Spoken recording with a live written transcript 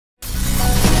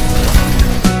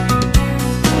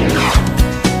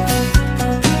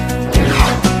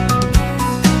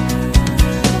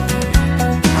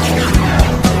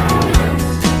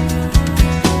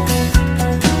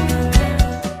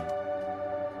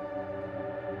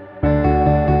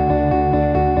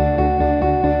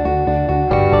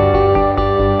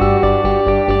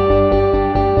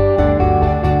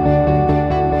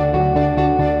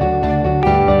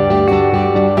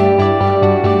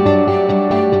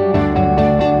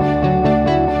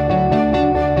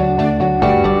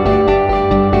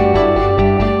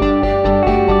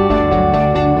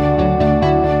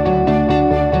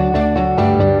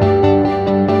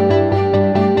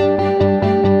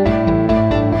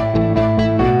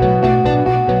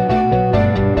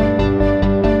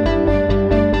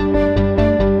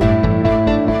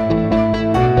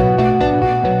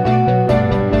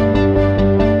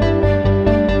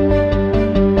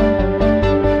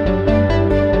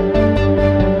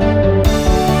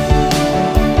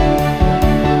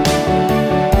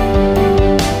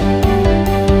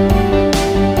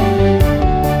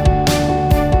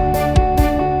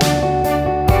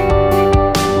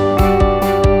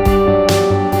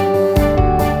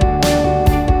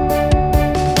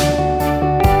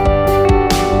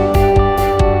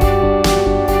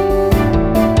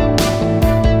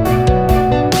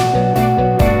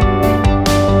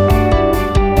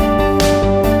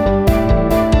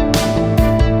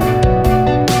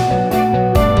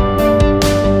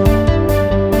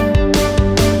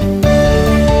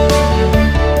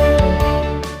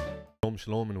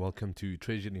to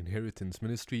Treasured Inheritance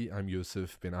Ministry. I'm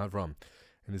Yosef ben Avram,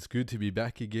 and it's good to be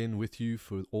back again with you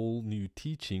for all new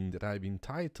teaching that I've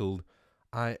entitled,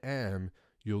 I Am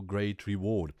Your Great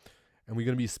Reward. And we're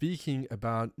going to be speaking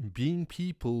about being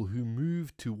people who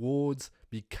move towards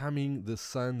becoming the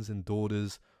sons and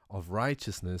daughters of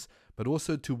righteousness, but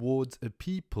also towards a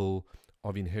people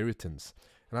of inheritance.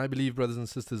 And I believe, brothers and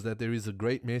sisters, that there is a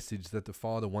great message that the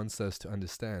Father wants us to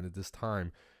understand at this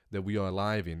time that we are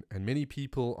alive in. And many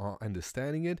people are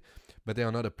understanding it, but they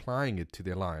are not applying it to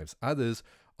their lives. Others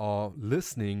are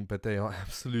listening, but they are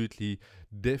absolutely,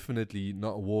 definitely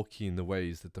not walking in the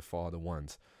ways that the Father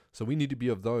wants. So we need to be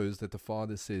of those that the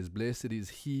Father says, blessed is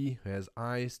he who has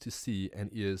eyes to see and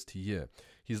ears to hear.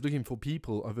 He's looking for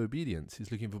people of obedience.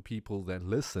 He's looking for people that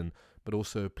listen, but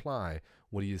also apply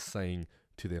what he is saying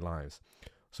to their lives.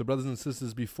 So brothers and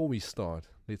sisters, before we start,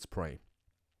 let's pray.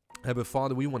 Abba,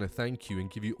 Father, we want to thank you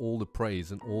and give you all the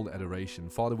praise and all the adoration.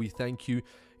 Father, we thank you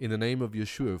in the name of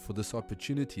Yeshua for this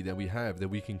opportunity that we have, that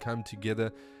we can come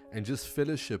together and just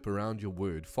fellowship around your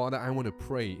word. Father, I want to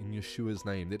pray in Yeshua's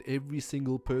name that every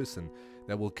single person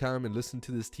that will come and listen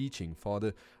to this teaching,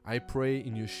 Father, I pray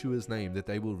in Yeshua's name that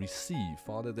they will receive,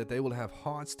 Father, that they will have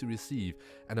hearts to receive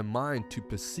and a mind to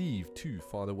perceive too,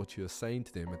 Father, what you are saying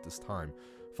to them at this time.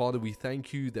 Father, we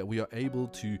thank you that we are able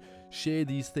to share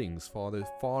these things, Father,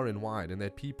 far and wide, and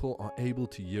that people are able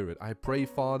to hear it. I pray,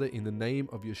 Father, in the name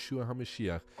of Yeshua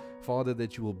HaMashiach, Father,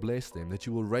 that you will bless them, that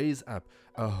you will raise up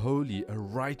a holy, a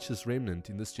righteous remnant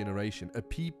in this generation, a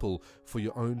people for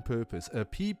your own purpose, a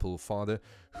people, Father,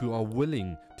 who are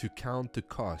willing to count the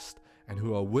cost and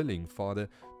who are willing, Father,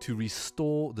 to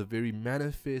restore the very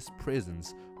manifest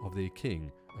presence of their King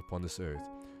upon this earth.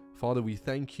 Father, we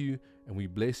thank you and we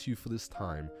bless you for this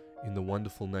time. In the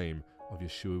wonderful name of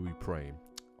Yeshua we pray.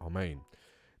 Amen.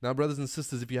 Now, brothers and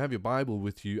sisters, if you have your Bible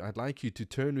with you, I'd like you to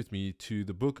turn with me to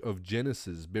the book of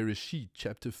Genesis, Bereshit,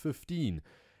 chapter 15.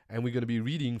 And we're going to be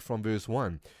reading from verse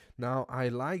 1. Now, I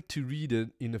like to read it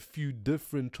in a few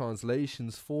different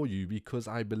translations for you because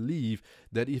I believe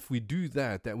that if we do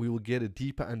that, that we will get a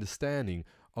deeper understanding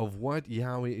of what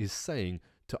Yahweh is saying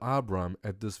to Abram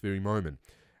at this very moment.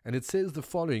 And it says the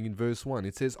following in verse 1.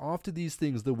 It says, after these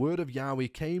things, the word of Yahweh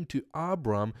came to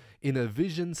Abram in a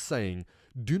vision, saying,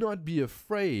 do not be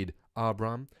afraid,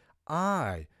 Abram.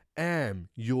 I am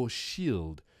your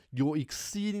shield, your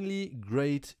exceedingly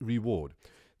great reward.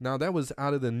 Now, that was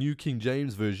out of the New King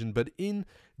James Version, but in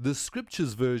the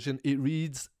Scriptures version, it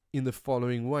reads in the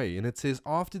following way. And it says,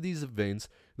 after these events,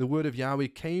 the word of Yahweh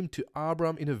came to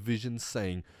Abram in a vision,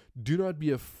 saying, do not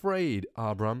be afraid,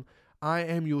 Abram. I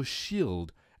am your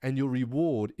shield, and your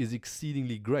reward is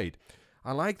exceedingly great.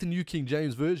 I like the New King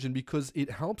James Version because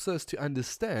it helps us to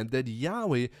understand that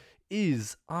Yahweh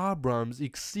is Abram's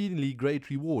exceedingly great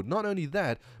reward. Not only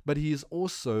that, but he is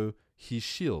also his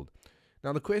shield.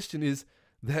 Now the question is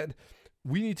that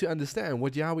we need to understand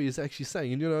what Yahweh is actually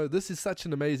saying. And you know, this is such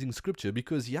an amazing scripture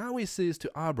because Yahweh says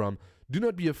to Abram, do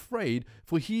not be afraid,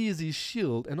 for he is his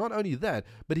shield. And not only that,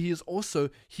 but he is also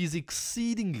his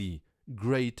exceedingly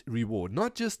great reward.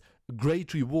 Not just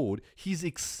great reward, his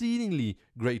exceedingly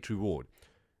great reward.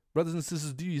 Brothers and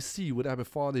sisters, do you see what Abba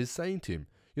Father is saying to him?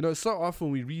 You know, so often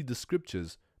we read the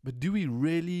scriptures, but do we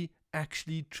really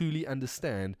actually truly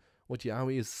understand what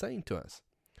Yahweh is saying to us?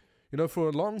 You know, for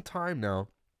a long time now,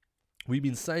 we've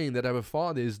been saying that Abba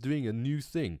Father is doing a new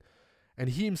thing. And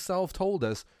he himself told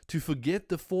us to forget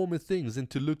the former things and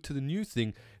to look to the new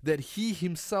thing that he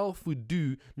himself would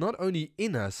do not only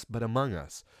in us but among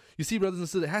us. You see, brothers and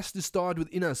sisters, it has to start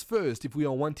within us first if we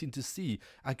are wanting to see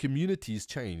our communities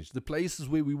change, the places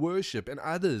where we worship and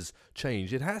others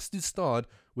change. It has to start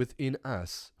within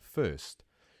us first.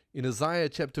 In Isaiah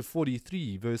chapter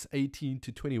 43, verse 18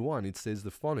 to 21, it says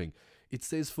the following. It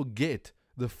says, forget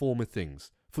the former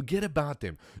things. Forget about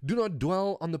them. Do not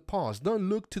dwell on the past. Don't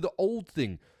look to the old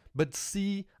thing. But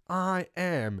see, I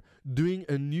am doing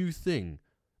a new thing.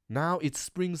 Now it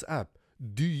springs up.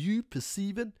 Do you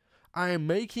perceive it? I am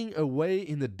making a way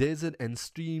in the desert and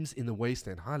streams in the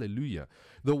wasteland. Hallelujah.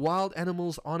 The wild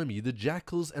animals honor me, the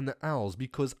jackals and the owls,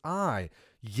 because I,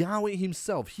 Yahweh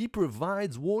himself, he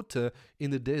provides water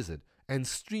in the desert and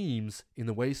streams in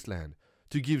the wasteland,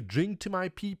 to give drink to my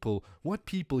people. What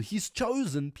people? His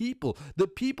chosen people, the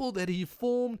people that he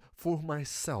formed for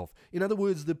myself. In other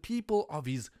words, the people of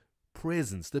his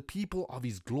presence, the people of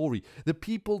his glory, the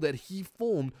people that he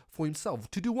formed for himself.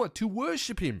 To do what? To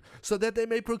worship him, so that they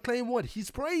may proclaim what?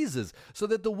 His praises, so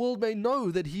that the world may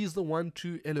know that he is the one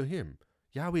true Elohim.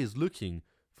 Yahweh is looking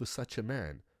for such a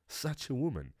man, such a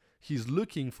woman, He's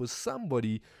looking for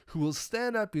somebody who will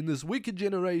stand up in this wicked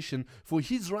generation for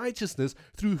his righteousness,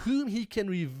 through whom he can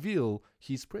reveal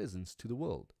his presence to the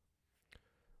world.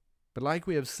 But like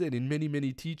we have said in many,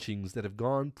 many teachings that have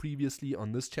gone previously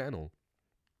on this channel,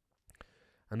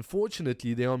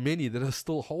 unfortunately, there are many that are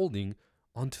still holding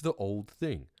onto the old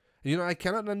thing. And I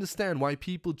cannot understand why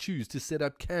people choose to set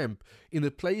up camp in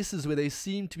the places where they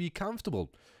seem to be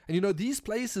comfortable. And these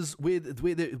places where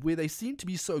they seem to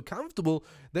be so comfortable,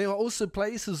 they are also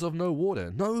places of no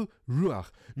water, no ruach,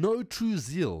 no true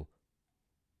zeal,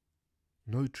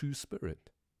 no true spirit.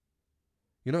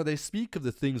 They speak of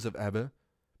the things of Abba,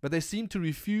 but they seem to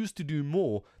refuse to do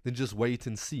more than just wait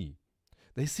and see.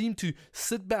 They seem to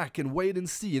sit back and wait and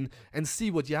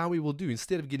see what Yahweh will do,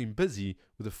 instead of getting busy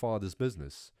with the Father's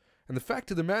business. And the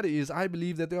fact of the matter is, I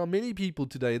believe that there are many people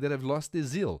today that have lost their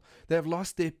zeal. They have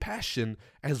lost their passion,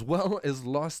 as well as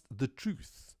lost the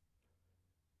truth.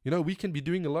 We can be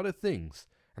doing a lot of things.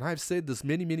 And I've said this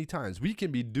many, many times. We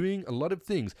can be doing a lot of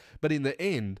things, but in the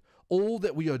end, all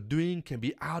that we are doing can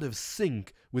be out of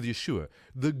sync with Yeshua.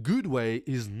 The good way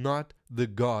is not the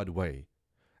God way.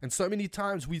 And so many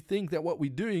times we think that what we're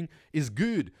doing is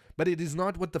good, but it is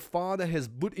not what the Father has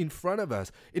put in front of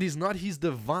us. It is not His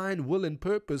divine will and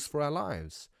purpose for our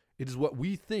lives. It is what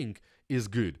we think is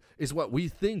good. It's what we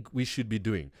think we should be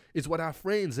doing. It's what our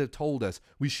friends have told us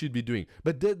we should be doing.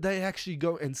 But did they actually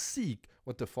go and seek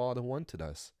what the Father wanted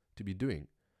us to be doing?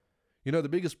 The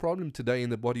biggest problem today in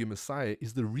the body of Messiah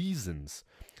is the reasons.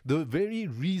 The very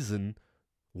reason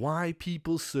why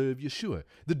people serve Yeshua.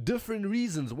 The different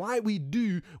reasons why we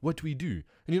do what we do.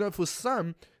 And for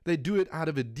some, they do it out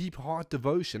of a deep heart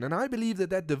devotion. And I believe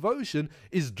that devotion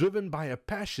is driven by a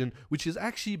passion which is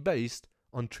actually based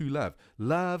on true love.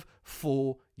 Love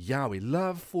for Yahweh.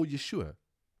 Love for Yeshua.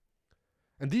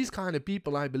 And these kind of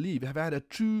people, I believe, have had a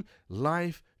true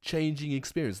life-changing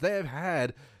experience. They have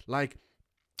had, like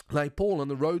Paul on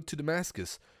the road to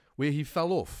Damascus, where he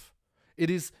fell off. It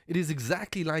is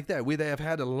exactly like that, where they have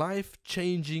had a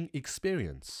life-changing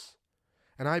experience.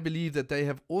 And I believe that they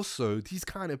have also, these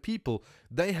kind of people,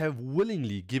 they have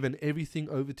willingly given everything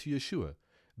over to Yeshua.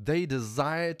 They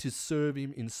desire to serve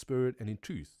Him in spirit and in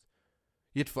truth.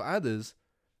 Yet for others,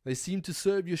 they seem to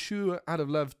serve Yeshua out of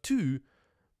love too,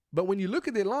 but when you look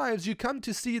at their lives, you come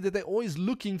to see that they're always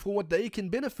looking for what they can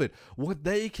benefit, what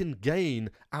they can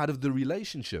gain out of the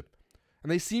relationship.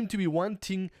 And they seem to be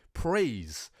wanting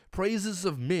praises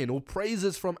of men or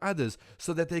praises from others,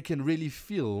 so that they can really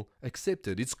feel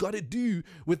accepted. It's got to do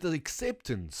with the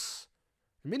acceptance.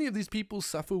 Many of these people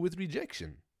suffer with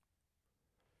rejection.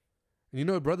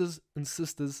 And brothers and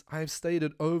sisters, I have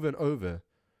stated over and over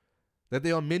that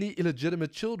there are many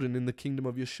illegitimate children in the kingdom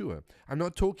of Yeshua. I'm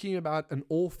not talking about an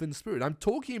orphan spirit. I'm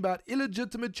talking about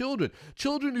illegitimate children.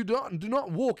 Children who do not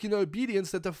walk in the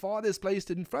obedience that the Father has placed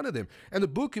in front of them. And the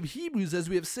book of Hebrews, as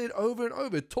we have said over and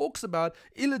over, talks about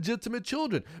illegitimate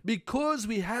children. Because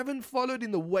we haven't followed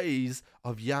in the ways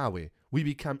of Yahweh, we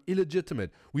become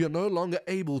illegitimate. We are no longer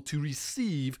able to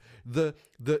receive what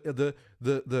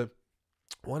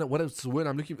is the word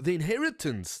I'm looking for? The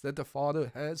inheritance that the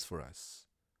Father has for us.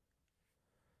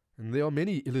 And there are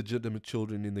many illegitimate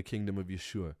children in the kingdom of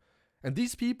Yeshua. And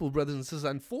these people, brothers and sisters,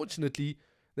 unfortunately,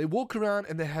 they walk around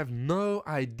and they have no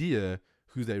idea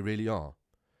who they really are.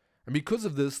 And because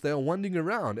of this, they are wandering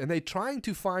around and they're trying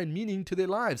to find meaning to their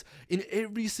lives in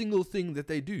every single thing that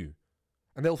they do.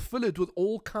 And they'll fill it with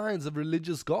all kinds of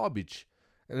religious garbage.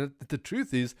 And the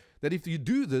truth is that if you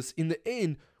do this, in the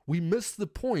end, we miss the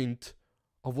point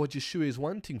of what Yeshua is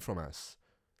wanting from us.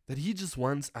 That He just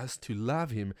wants us to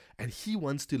love Him, and He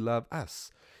wants to love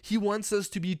us. He wants us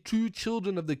to be true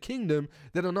children of the kingdom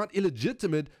that are not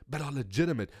illegitimate, but are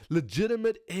legitimate.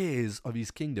 Legitimate heirs of His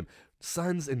kingdom.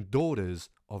 Sons and daughters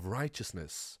of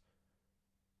righteousness.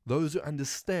 Those who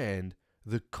understand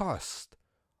the cost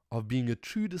of being a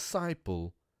true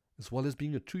disciple as well as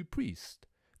being a true priest.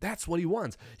 That's what He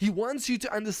wants. He wants you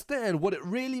to understand what it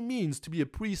really means to be a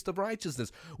priest of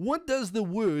righteousness. What does the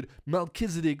word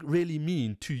Melchizedek really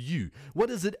mean to you? What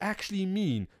does it actually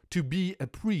mean to be a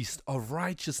priest of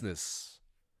righteousness?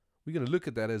 We're going to look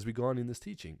at that as we go on in this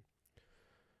teaching.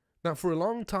 Now, for a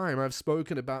long time, I've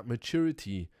spoken about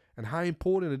maturity and how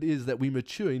important it is that we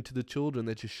mature into the children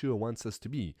that Yeshua wants us to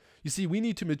be. You see, we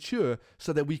need to mature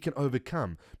so that we can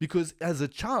overcome. Because as a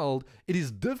child, it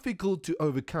is difficult to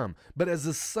overcome. But as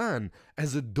a son,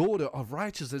 as a daughter of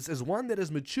righteousness, as one that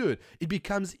has matured, it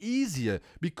becomes easier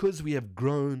because we have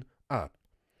grown up.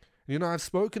 I've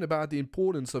spoken about the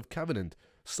importance of covenant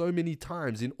so many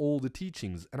times in all the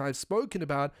teachings. And I've spoken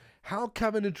about how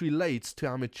covenant relates to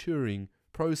our maturing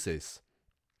process.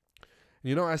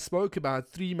 You know, I spoke about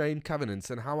 3 main covenants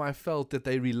and how I felt that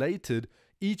they related,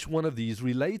 each one of these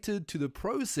related to the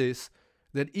process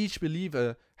that each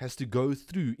believer has to go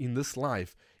through in this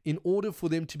life in order for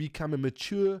them to become a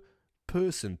mature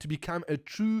person, to become a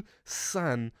true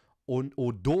son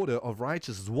or daughter of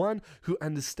righteousness, one who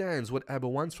understands what Abba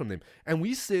wants from them. And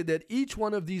we said that each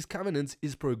one of these covenants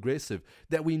is progressive,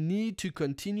 that we need to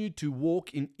continue to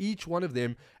walk in each one of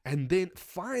them, and then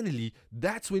finally,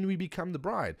 that's when we become the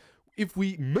bride. If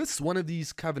we miss one of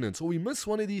these covenants or we miss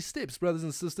one of these steps, brothers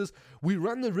and sisters, we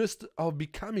run the risk of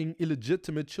becoming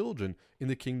illegitimate children in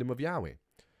the kingdom of Yahweh.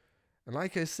 And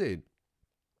like I said,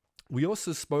 we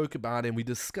also spoke about and we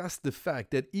discussed the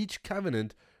fact that each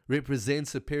covenant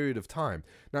represents a period of time.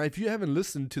 Now, if you haven't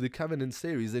listened to the covenant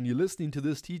series and you're listening to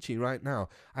this teaching right now,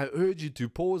 I urge you to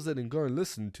pause it and go and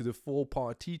listen to the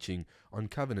 4-part teaching on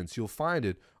covenants. You'll find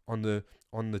it on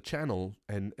the channel,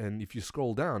 and if you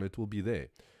scroll down, it will be there.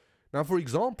 Now, for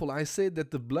example, I said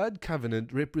that the blood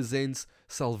covenant represents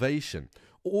salvation,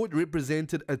 or it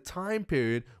represented a time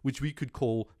period which we could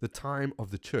call the time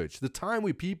of the church, the time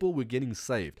where people were getting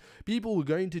saved. People were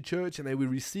going to church and they were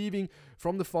receiving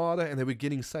from the Father and they were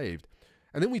getting saved.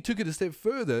 And then we took it a step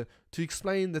further to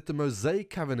explain that the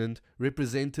Mosaic covenant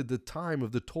represented the time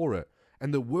of the Torah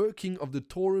and the working of the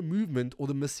Torah movement or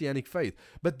the Messianic faith.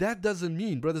 But that doesn't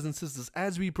mean, brothers and sisters,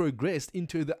 as we progressed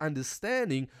into the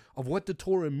understanding of what the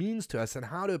Torah means to us and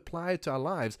how to apply it to our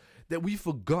lives, that we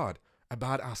forgot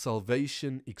about our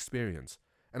salvation experience.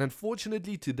 And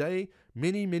unfortunately today,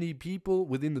 many people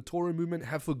within the Torah movement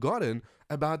have forgotten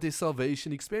about their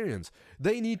salvation experience.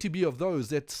 They need to be of those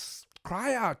that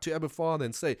cry out to Abba Father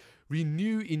and say,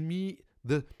 renew in me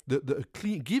the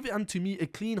clean, give unto me a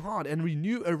clean heart and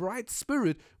renew a right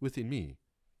spirit within me.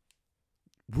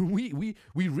 We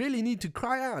really need to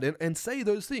cry out and say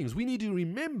those things. We need to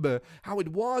remember how it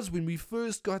was when we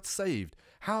first got saved,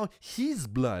 how His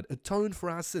blood atoned for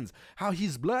our sins, how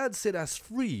His blood set us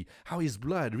free, how His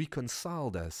blood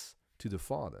reconciled us to the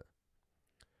Father.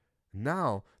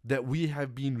 Now that we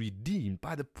have been redeemed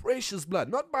by the precious blood,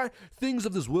 not by things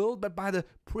of this world, but by the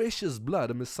precious blood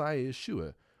of Messiah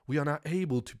Yeshua, we are now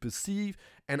able to perceive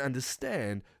and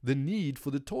understand the need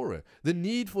for the Torah, the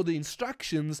need for the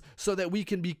instructions so that we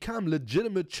can become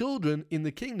legitimate children in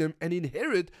the kingdom and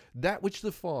inherit that which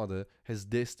the Father has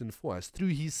destined for us through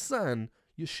His Son,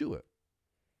 Yeshua.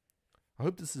 I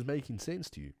hope this is making sense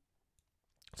to you.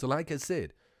 So like I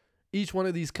said, each one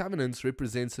of these covenants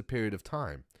represents a period of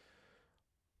time.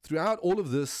 Throughout all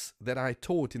of this that I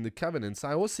taught in the covenants,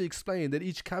 I also explained that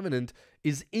each covenant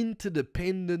is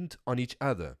interdependent on each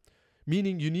other,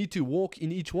 meaning you need to walk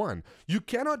in each one. You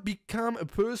cannot become a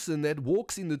person that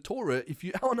walks in the Torah if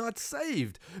you are not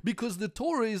saved, because the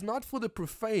Torah is not for the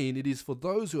profane, it is for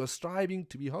those who are striving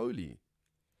to be holy.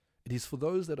 It is for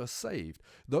those that are saved,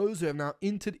 those who have now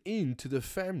entered into the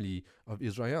family of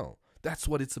Israel. That's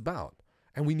what it's about.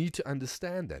 And we need to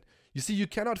understand that. You see, you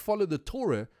cannot follow the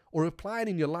Torah or apply it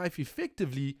in your life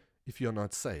effectively if you're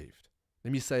not saved.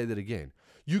 Let me say that again.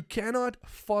 You cannot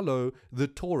follow the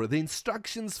Torah, the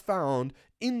instructions found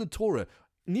in the Torah.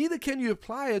 Neither can you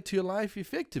apply it to your life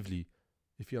effectively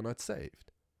if you're not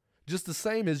saved. Just the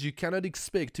same as you cannot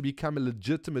expect to become a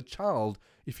legitimate child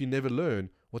if you never learn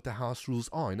what the house rules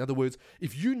are. In other words,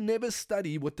 if you never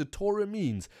study what the Torah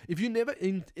means, if you never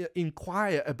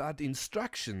inquire about the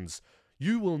instructions,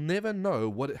 you will never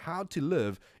know how to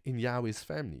live in Yahweh's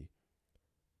family.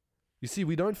 You see,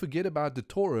 we don't forget about the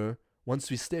Torah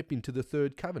once we step into the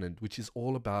 3rd covenant, which is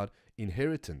all about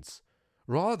inheritance.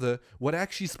 Rather, what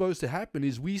actually is supposed to happen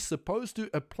is we're supposed to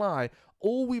apply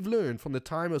all we've learned from the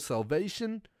time of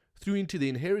salvation through into the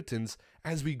inheritance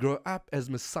as we grow up as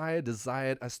Messiah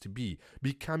desired us to be,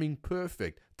 becoming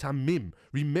perfect. Tamim.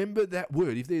 Remember that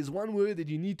word. If there's one word that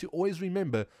you need to always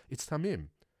remember, it's Tamim.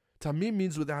 Tamim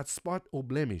means without spot or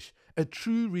blemish, a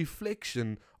true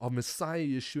reflection of Messiah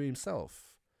Yeshua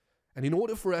Himself. And in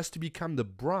order for us to become the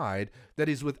bride that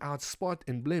is without spot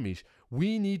and blemish,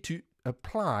 we need to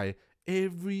apply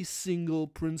every single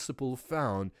principle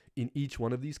found in each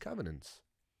one of these covenants.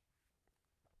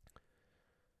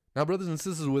 Now, brothers and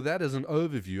sisters, with that as an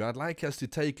overview, I'd like us to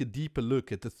take a deeper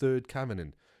look at the 3rd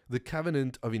covenant, the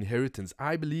covenant of inheritance.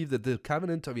 I believe that the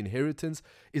covenant of inheritance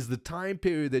is the time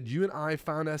period that you and I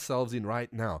found ourselves in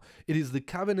right now. It is the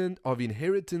covenant of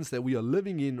inheritance that we are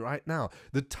living in right now,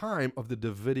 the time of the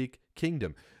Davidic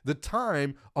kingdom, the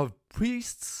time of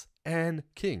priests and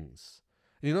kings.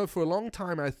 You know, for a long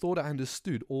time I thought I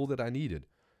understood all that I needed,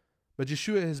 but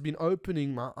Yeshua has been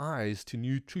opening my eyes to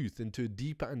new truth and to a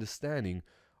deeper understanding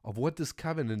of what this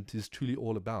covenant is truly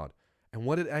all about and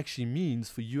what it actually means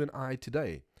for you and I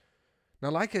today. Now,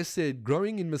 like I said,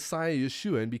 growing in Messiah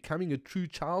Yeshua and becoming a true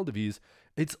child of His,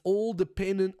 it's all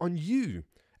dependent on you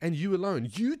and you alone.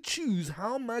 You choose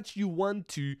how much you want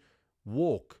to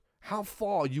walk, how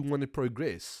far you want to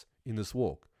progress in this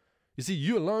walk. You see,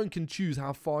 you alone can choose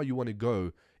how far you want to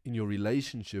go in your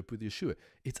relationship with Yeshua.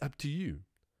 It's up to you.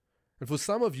 And for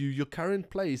some of you, your current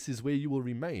place is where you will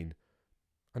remain.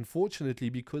 Unfortunately,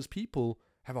 because people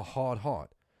have a hard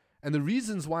heart. And the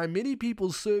reasons why many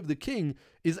people serve the King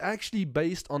is actually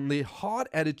based on their hard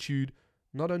attitude,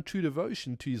 not on true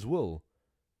devotion to His will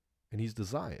and His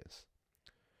desires.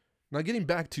 Now, getting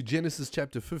back to Genesis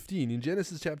chapter 15, in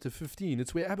Genesis chapter 15,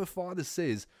 it's where Abba Father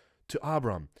says to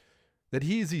Abram that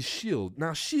He is his shield.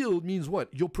 Now, shield means what?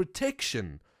 Your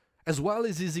protection, as well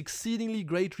as His exceedingly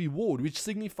great reward, which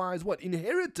signifies what?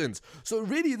 Inheritance. So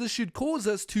already this should cause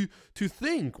us to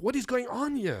think, what is going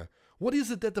on here? What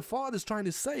is it that the Father is trying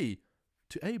to say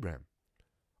to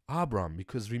Abram,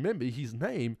 because remember, his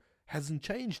name hasn't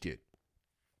changed yet.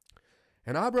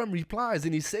 And Abram replies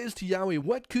and he says to Yahweh,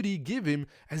 what could he give him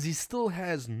as he still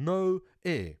has no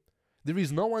heir? There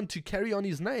is no one to carry on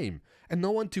his name and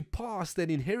no one to pass that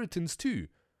inheritance to.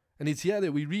 And it's here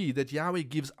that we read that Yahweh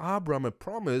gives Abram a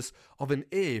promise of an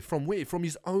heir from where? From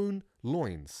his own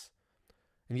loins.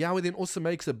 And Yahweh then also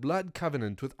makes a blood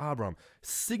covenant with Abram,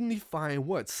 signifying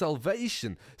what?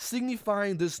 Salvation,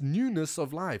 signifying this newness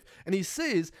of life. And he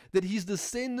says that his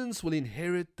descendants will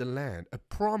inherit the land. A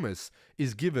promise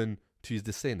is given to his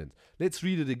descendants. Let's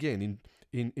read it again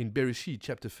in Bereshit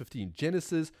chapter 15,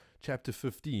 Genesis chapter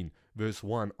 15, verse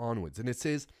 1 onwards. And it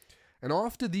says, and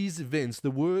after these events, the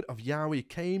word of Yahweh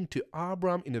came to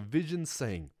Abram in a vision,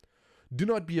 saying, do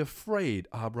not be afraid,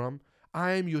 Abram.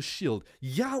 I am your shield.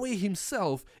 Yahweh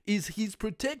Himself is his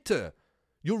protector.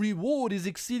 Your reward is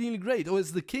exceedingly great. Or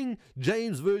as the King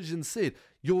James Version said,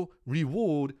 your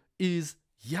reward is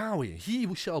Yahweh.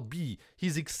 He shall be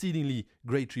his exceedingly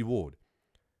great reward.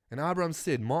 And Abram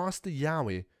said, Master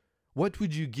Yahweh, what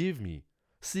would you give me,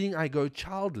 seeing I go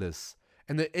childless,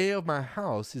 and the heir of my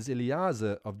house is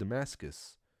Eliezer of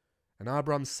Damascus? And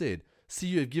Abram said, see,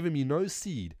 you have given me no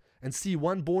seed, and see,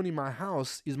 one born in my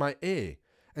house is my heir.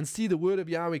 And see, the word of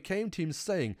Yahweh came to him,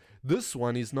 saying, this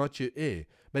one is not your heir,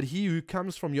 but he who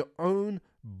comes from your own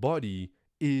body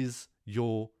is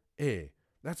your heir.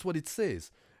 That's what it says.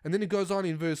 And then it goes on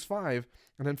in verse 5,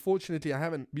 and unfortunately I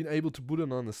haven't been able to put it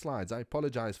on the slides. I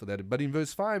apologize for that. But in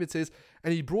verse 5 it says,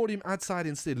 and he brought him outside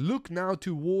and said, look now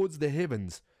towards the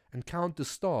heavens, and count the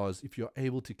stars, if you are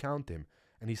able to count them.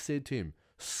 And he said to him,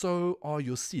 so are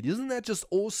your seed. Isn't that just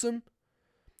awesome?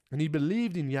 And he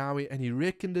believed in Yahweh, and he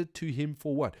reckoned it to him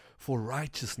for what? For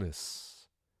righteousness.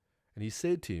 And he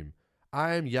said to him,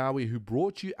 I am Yahweh who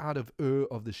brought you out of Ur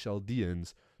of the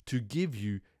Chaldeans to give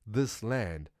you this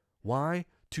land. Why?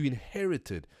 To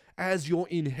inherit it as your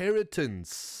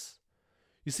inheritance.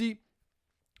 You see,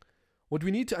 what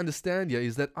we need to understand here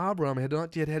is that Abram had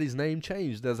not yet had his name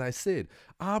changed, as I said.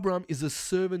 Abram is a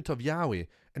servant of Yahweh,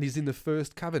 and he's in the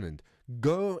first covenant.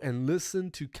 Go and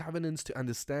listen to covenants to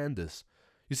understand this.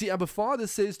 You see, Abba Father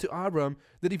says to Abram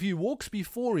that if he walks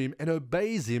before him and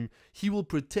obeys him, he will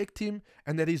protect him,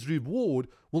 and that his reward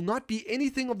will not be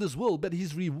anything of this world, but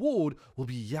his reward will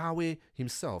be Yahweh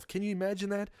Himself. Can you imagine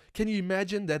that? Can you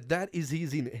imagine that that is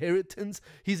his inheritance?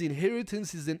 His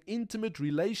inheritance is an intimate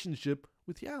relationship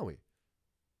with Yahweh.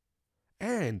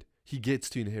 And he gets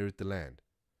to inherit the land.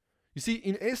 You see,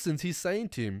 in essence, he's saying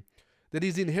to him that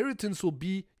his inheritance will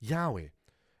be Yahweh,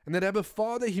 and that Abba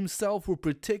Father Himself will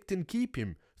protect and keep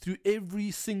him through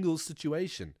every single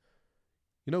situation.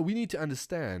 You know, we need to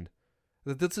understand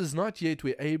that this is not yet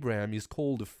where Abraham is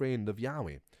called a friend of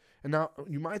Yahweh. And now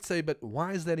you might say, but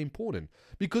why is that important?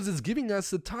 Because it's giving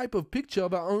us a type of picture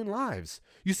of our own lives.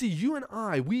 You see, you and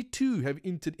I, we too have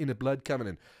entered in a blood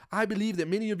covenant. I believe that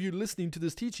many of you listening to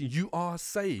this teaching, you are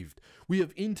saved. We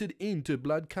have entered into a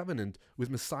blood covenant with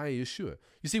Messiah Yeshua.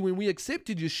 You see, when we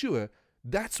accepted Yeshua,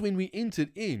 that's when we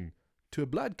entered in to a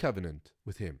blood covenant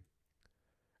with Him.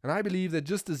 And I believe that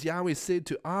just as Yahweh said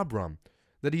to Abram,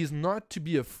 that he is not to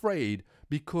be afraid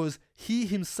because He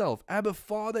Himself, Abba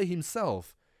Father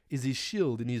Himself, is his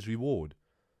shield and his reward.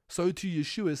 So too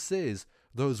Yeshua says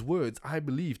those words, I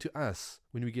believe, to us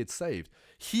when we get saved.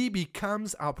 He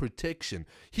becomes our protection.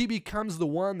 He becomes the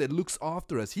one that looks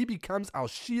after us. He becomes our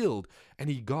shield, and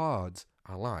He guards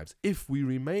our lives. If we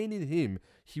remain in Him,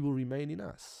 He will remain in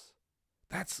us.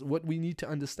 That's what we need to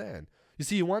understand. You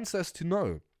see, He wants us to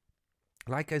know,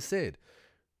 like I said,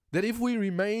 that if we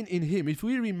remain in Him, if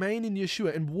we remain in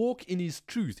Yeshua and walk in His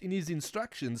truth, in His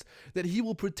instructions, that He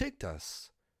will protect us.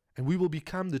 And we will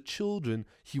become the children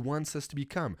He wants us to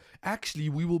become. Actually,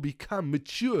 we will become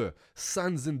mature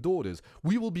sons and daughters.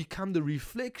 We will become the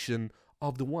reflection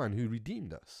of the one who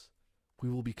redeemed us. We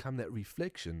will become that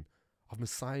reflection of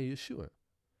Messiah Yeshua.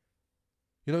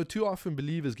 You know, too often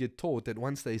believers get taught that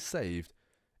once they're saved,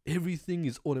 everything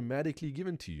is automatically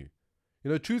given to you.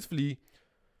 You know, truthfully,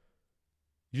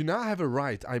 you now have a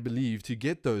right, I believe, to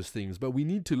get those things, but we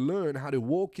need to learn how to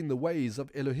walk in the ways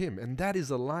of Elohim, and that is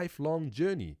a lifelong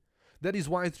journey. That is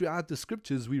why throughout the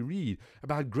scriptures we read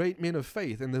about great men of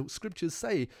faith, and the scriptures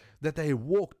say that they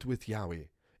walked with Yahweh.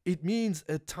 It means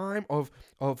a time of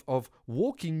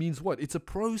walking means what? It's a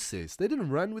process. They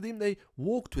didn't run with Him, they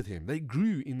walked with Him. They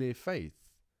grew in their faith.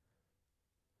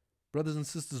 Brothers and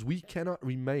sisters, we cannot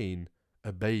remain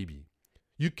a baby.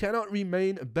 You cannot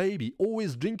remain a baby,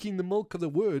 always drinking the milk of the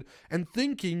word and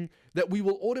thinking that we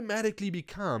will automatically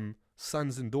become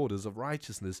sons and daughters of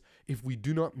righteousness if we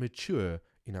do not mature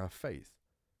in our faith.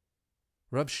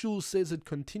 Rav Shul says it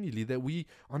continually that we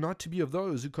are not to be of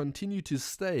those who continue to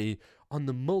stay on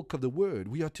the milk of the word.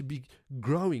 We are to be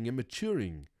growing and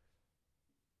maturing,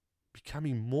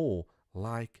 becoming more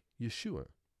like Yeshua.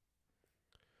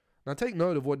 Now take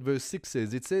note of what verse 6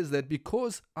 says. It says that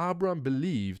because Abram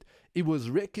believed, it was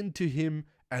reckoned to him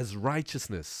as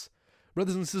righteousness.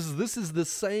 Brothers and sisters, this is the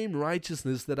same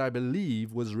righteousness that I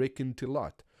believe was reckoned to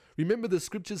Lot. Remember, the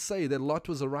scriptures say that Lot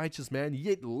was a righteous man,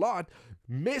 yet Lot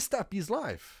messed up his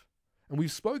life. And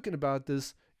we've spoken about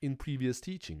this in previous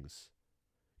teachings.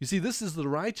 You see, this is the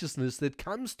righteousness that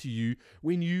comes to you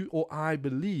when you or I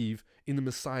believe in the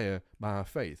Messiah by our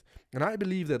faith. And I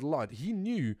believe that Lot, he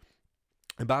knew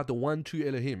about the one true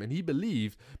Elohim, and he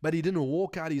believed, but he didn't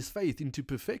walk out his faith into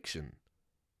perfection.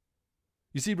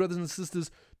 You see, brothers and sisters,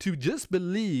 to just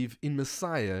believe in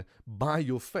Messiah by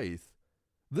your faith,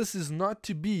 this is not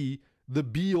to be the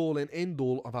be-all and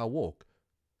end-all of our walk.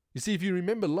 You see, if you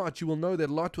remember Lot, you will know that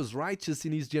Lot was righteous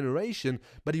in his generation,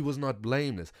 but he was not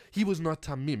blameless. He was not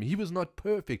Tamim. He was not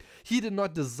perfect. He did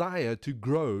not desire to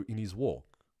grow in his walk.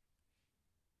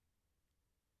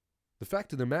 The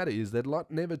fact of the matter is that Lot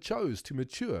never chose to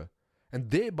mature, and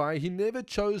thereby he never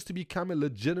chose to become a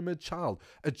legitimate child,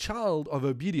 a child of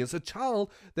obedience, a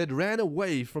child that ran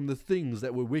away from the things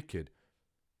that were wicked.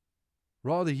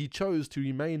 Rather, he chose to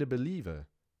remain a believer,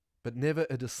 but never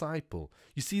a disciple.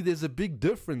 You see, there's a big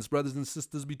difference, brothers and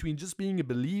sisters, between just being a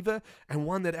believer and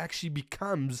one that actually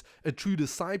becomes a true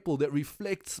disciple that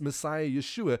reflects Messiah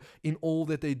Yeshua in all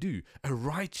that they do. A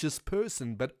righteous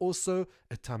person, but also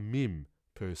a Tamim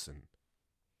person.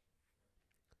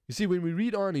 You see, when we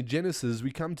read on in Genesis,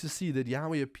 we come to see that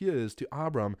Yahweh appears to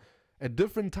Abram at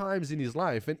different times in his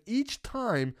life, and each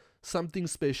time something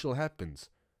special happens.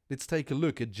 Let's take a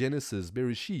look at Genesis,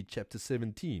 Bereshit, chapter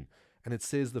 17, and it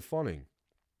says the following.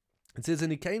 It says,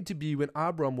 "And it came to be when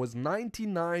Abram was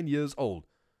 99 years old."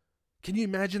 Can you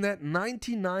imagine that?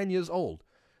 99 years old.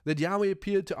 That Yahweh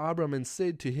appeared to Abram and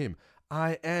said to him,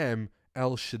 "I am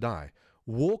El Shaddai.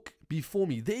 Walk before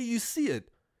me." There you see it.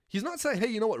 He's not saying, "Hey,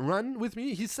 you know what, run with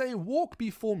me." He's saying, walk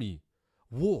before me.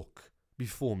 Walk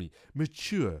before me.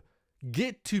 Mature.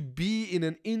 Get to be in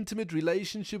an intimate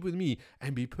relationship with me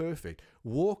and be perfect.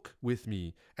 Walk with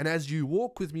me. And as you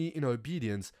walk with me in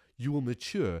obedience, you will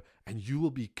mature and you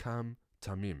will become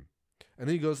Tamim. And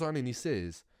then he goes on and he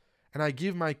says, "And I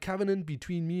give my covenant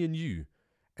between me and you,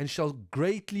 and shall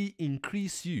greatly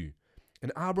increase you."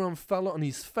 And Abram fell on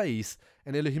his face,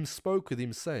 and Elohim spoke with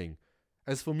him, saying,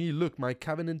 "As for me, look, my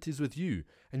covenant is with you,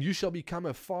 and you shall become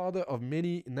a father of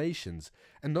many nations.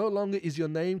 And no longer is your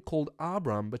name called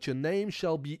Abram, but your name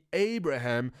shall be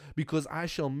Abraham, because I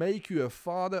shall make you a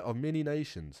father of many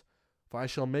nations. For I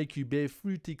shall make you bear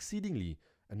fruit exceedingly,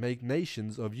 and make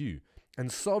nations of you,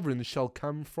 and sovereigns shall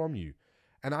come from you.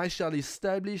 And I shall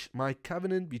establish my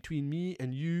covenant between me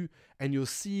and you, and your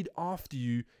seed after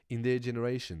you in their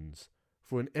generations,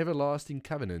 for an everlasting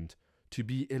covenant, to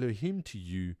be Elohim to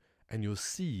you, and your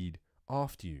seed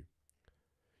after you."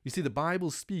 You see, the Bible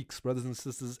speaks, brothers and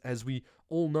sisters, as we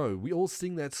all know. We all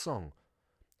sing that song,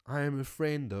 "I am a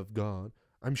friend of God."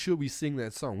 I'm sure we sing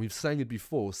that song. We've sang it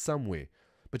before somewhere.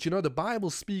 But you know, the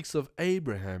Bible speaks of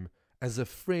Abraham as a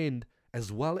friend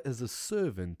as well as a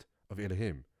servant of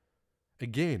Elohim.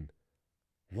 Again,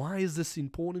 why is this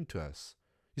important to us?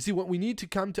 You see, what we need to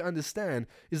come to understand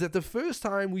is that the first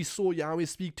time we saw Yahweh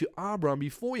speak to Abram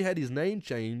before he had his name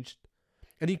changed,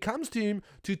 and he comes to him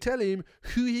to tell him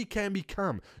who he can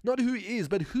become. Not who he is,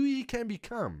 but who he can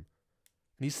become.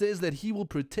 And he says that he will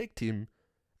protect him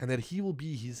and that he will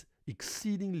be his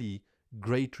exceedingly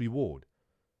great reward.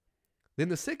 Then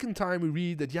the second time we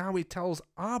read that Yahweh tells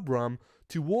Abram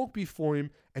to walk before him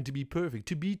and to be perfect,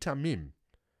 to be Tamim.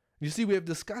 You see, we have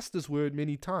discussed this word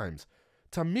many times.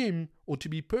 Tamim, or to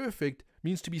be perfect,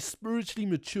 means to be spiritually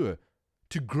mature,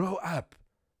 to grow up,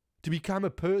 to become a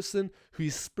person who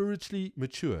is spiritually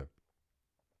mature.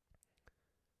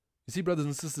 You see, brothers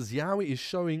and sisters, Yahweh is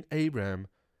showing Abraham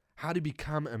how to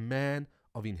become a man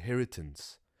of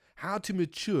inheritance, how to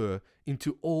mature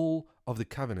into all of the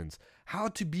covenants, how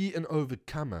to be an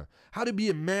overcomer, how to be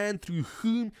a man through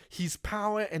whom his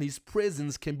power and his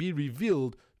presence can be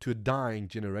revealed to a dying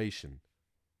generation.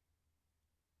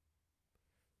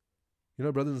 You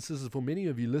know, brothers and sisters, for many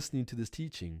of you listening to this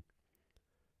teaching,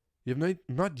 you have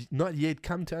not yet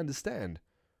come to understand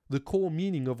the core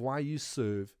meaning of why you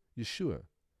serve Yeshua.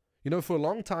 You know, for a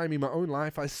long time in my own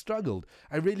life, I struggled.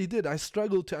 I really did. I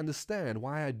struggled to understand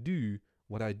why I do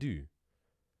what I do.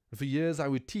 And for years, I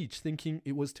would teach thinking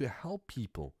it was to help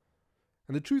people.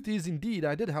 And the truth is, indeed,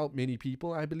 I did help many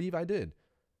people. I believe I did.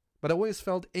 But I always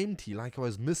felt empty, like I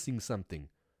was missing something.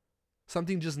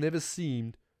 Something just never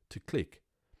seemed to click.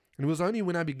 And it was only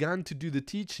when I began to do the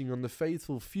teaching on the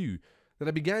faithful few that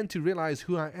I began to realize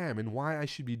who I am and why I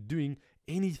should be doing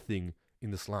anything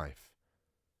in this life.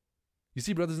 You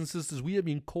see, brothers and sisters, we have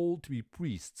been called to be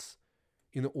priests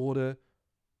in the order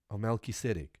of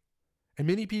Melchizedek. And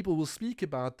many people will speak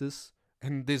about this,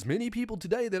 and there's many people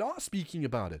today that are speaking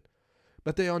about it.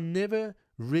 But they are never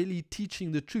really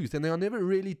teaching the truth, and they are never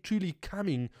really truly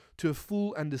coming to a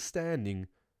full understanding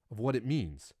of what it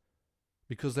means,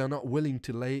 because they are not willing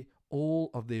to lay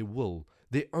all of their will,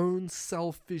 their own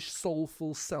selfish,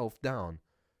 soulful self down,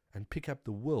 and pick up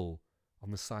the will of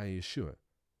Messiah Yeshua.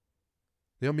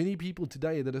 There are many people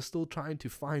today that are still trying to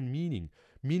find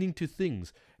meaning to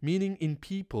things, meaning in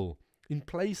people, in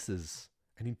places,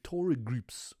 and in Torah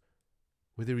groups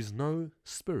where there is no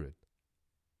spirit.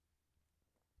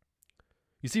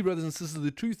 You see, brothers and sisters,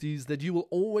 the truth is that you will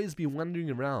always be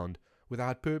wandering around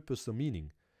without purpose or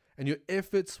meaning, and your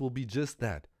efforts will be just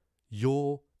that,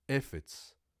 your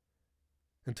efforts.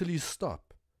 Until you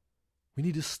stop. We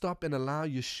need to stop and allow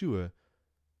Yeshua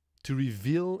to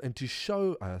reveal and to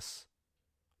show us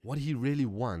what he really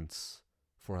wants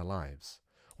for our lives.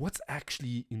 What's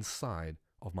actually inside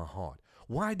of my heart?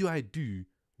 Why do I do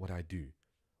what I do?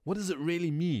 What does it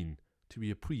really mean to be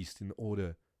a priest in the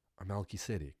order of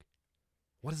Melchizedek?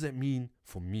 What does that mean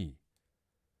for me?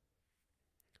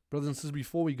 Brothers and sisters,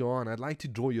 before we go on, I'd like to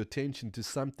draw your attention to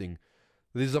something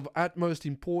that is of utmost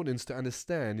importance to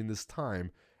understand in this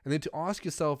time, and then to ask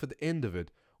yourself at the end of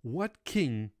it, what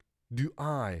king do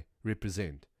I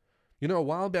represent? You know, a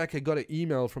while back I got an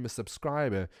email from a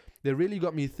subscriber that really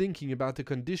got me thinking about the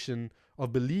condition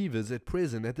of believers at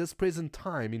this present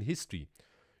time in history.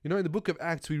 You know, in the book of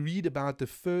Acts we read about the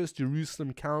first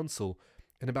Jerusalem council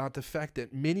and about the fact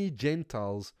that many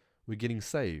Gentiles were getting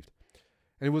saved.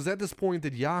 And it was at this point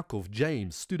that Yaakov,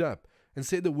 James, stood up and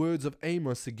said the words of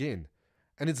Amos again.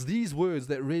 And it's these words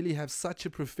that really have such a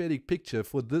prophetic picture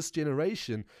for this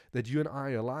generation that you and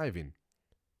I are alive in.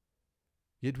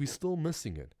 Yet we're still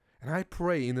missing it. And I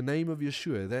pray in the name of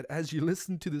Yeshua that as you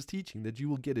listen to this teaching, that you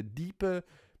will get a deeper,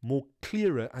 more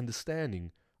clearer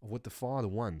understanding of what the Father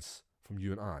wants from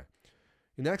you and I.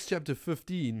 In Acts chapter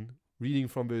 15, reading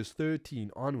from verse 13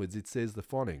 onwards, it says the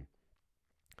following.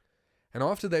 And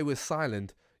after they were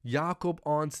silent, Jacob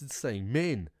answered, saying,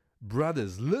 Men,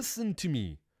 brothers, listen to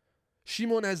me.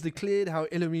 Shimon has declared how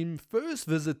Elohim first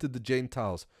visited the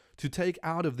Gentiles to take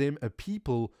out of them a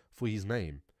people for his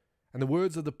name. And the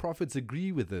words of the prophets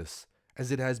agree with this,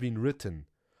 as it has been written,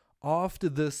 After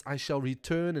this I shall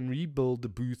return and rebuild the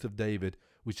booth of David,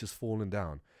 which has fallen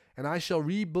down. And I shall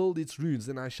rebuild its ruins,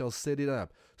 and I shall set it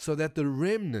up, so that the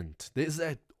remnant, there's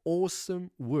that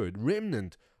awesome word,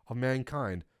 remnant of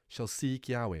mankind, shall seek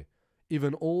Yahweh,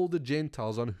 even all the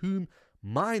Gentiles on whom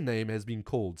my name has been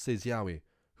called, says Yahweh,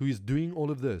 who is doing all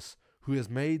of this, who has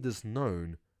made this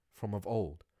known from of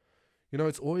old. You know,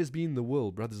 it's always been the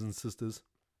will, brothers and sisters,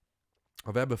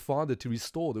 of Abba Father to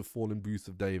restore the fallen booth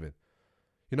of David.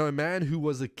 You know, a man who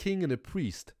was a king and a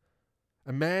priest,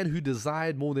 a man who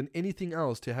desired more than anything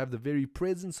else to have the very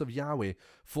presence of Yahweh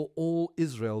for all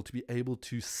Israel to be able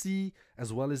to see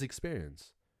as well as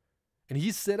experience. And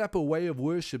he set up a way of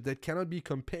worship that cannot be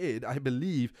compared, I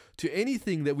believe, to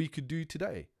anything that we could do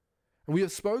today. And we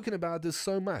have spoken about this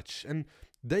so much. And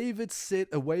David set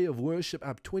a way of worship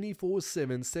up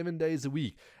 24/7, 7 days a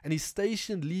week. And he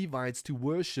stationed Levites to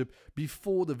worship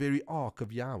before the very ark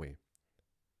of Yahweh.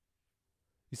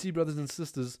 You see, brothers and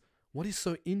sisters, what is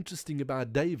so interesting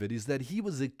about David is that he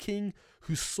was a king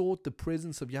who sought the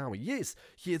presence of Yahweh. Yes,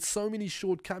 he had so many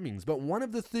shortcomings, but one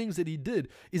of the things that he did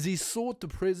is he sought the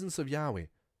presence of Yahweh.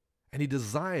 And he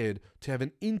desired to have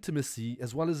an intimacy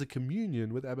as well as a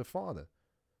communion with Abba Father.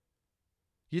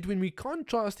 Yet when we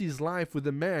contrast his life with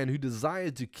the man who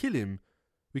desired to kill him,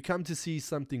 we come to see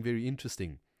something very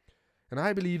interesting. And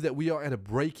I believe that we are at a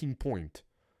breaking point.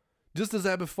 Just as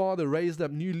Abba Father raised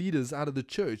up new leaders out of the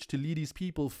church to lead his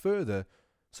people further,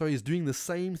 so he is doing the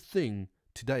same thing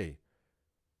today.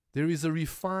 There is a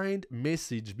refined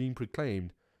message being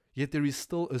proclaimed, yet there is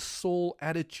still a Saul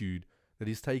attitude that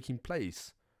is taking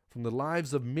place from the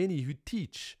lives of many who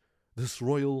teach this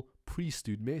royal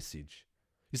priesthood message.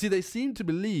 You see, they seem to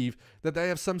believe that they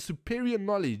have some superior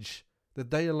knowledge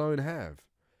that they alone have.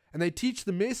 And they teach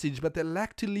the message, but they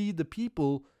lack to lead the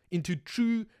people into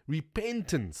true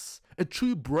repentance, a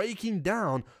true breaking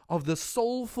down of the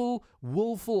soulful,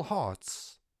 willful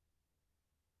hearts.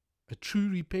 A true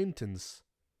repentance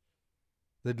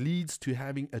that leads to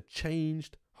having a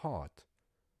changed heart.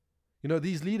 You know,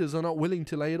 these leaders are not willing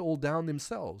to lay it all down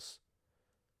themselves.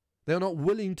 They are not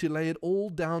willing to lay it all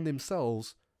down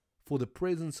themselves for the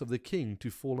presence of the king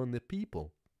to fall on the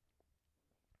people.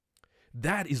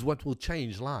 That is what will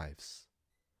change lives.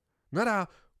 Not our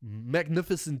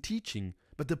magnificent teaching,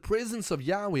 but the presence of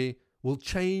Yahweh will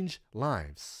change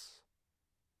lives.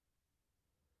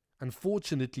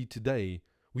 Unfortunately today,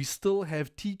 we still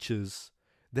have teachers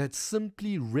that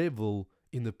simply revel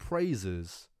in the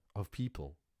praises of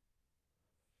people.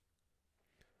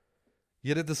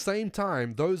 Yet at the same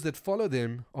time, those that follow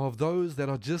them are of those that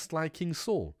are just like King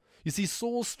Saul. You see,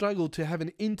 Saul struggled to have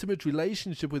an intimate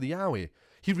relationship with Yahweh.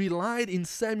 He relied in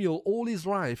Samuel all his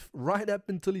life, right up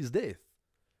until his death.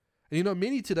 And you know,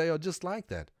 many today are just like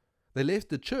that. They left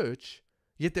the church,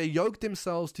 yet they yoked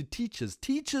themselves to teachers.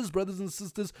 Teachers, brothers and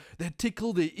sisters, that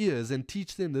tickle their ears and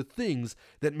teach them the things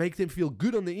that make them feel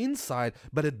good on the inside,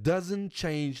 but it doesn't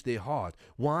change their heart.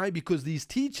 Why? Because these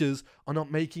teachers are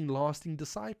not making lasting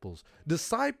disciples.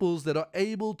 Disciples that are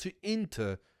able to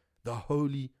enter the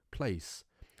holy place.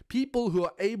 People who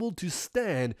are able to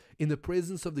stand in the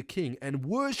presence of the king and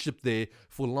worship there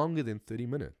for longer than 30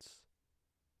 minutes.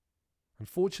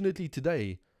 Unfortunately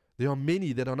today, there are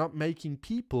many that are not making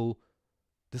people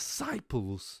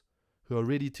disciples who are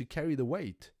ready to carry the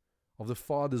weight of the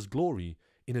Father's glory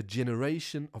in a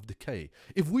generation of decay.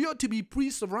 If we are to be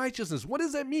priests of righteousness, what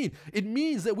does that mean? It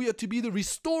means that we are to be the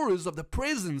restorers of the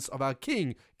presence of our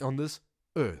King on this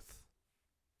earth.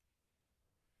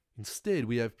 Instead,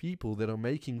 we have people that are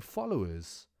making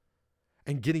followers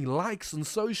and getting likes on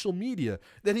social media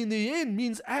that in the end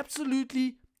means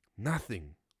absolutely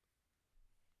nothing.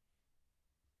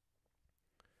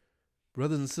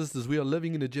 Brothers and sisters, we are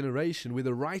living in a generation where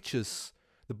the righteous,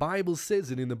 the Bible says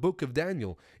it in the book of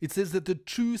Daniel, it says that the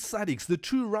true tzaddiks, the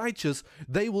true righteous,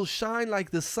 they will shine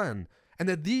like the sun. And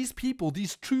that these people,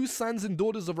 these true sons and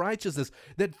daughters of righteousness,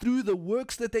 that through the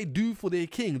works that they do for their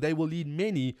king, they will lead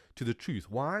many to the truth.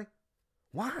 Why?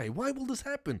 Why? Why will this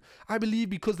happen? I believe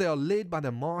because they are led by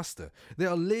the Master. They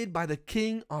are led by the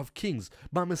King of Kings,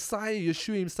 by Messiah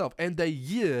Yeshua himself, and they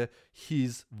hear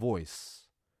his voice.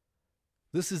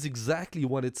 This is exactly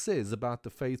what it says about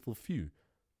the faithful few.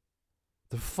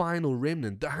 The final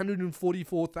remnant, the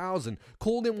 144,000.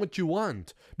 Call them what you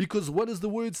want. Because what does the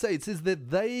word say? It says that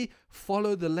they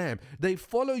follow the Lamb. They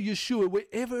follow Yeshua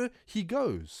wherever he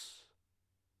goes.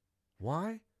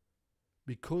 Why?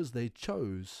 Because they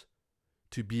chose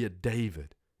to be a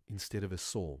David instead of a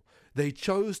Saul. They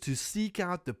chose to seek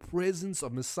out the presence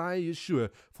of Messiah Yeshua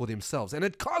for themselves. And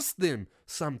it cost them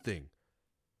something.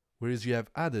 Whereas you have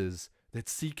others that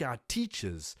seek out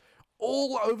teachers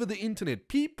all over the internet,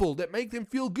 people that make them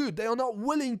feel good. They are not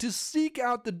willing to seek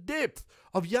out the depth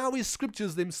of Yahweh's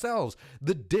scriptures themselves,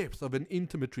 the depth of an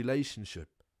intimate relationship.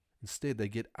 Instead, they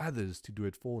get others to do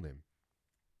it for them.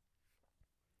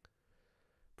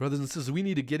 Brothers and sisters, we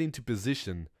need to get into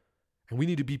position, and we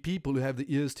need to be people who have the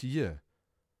ears to hear.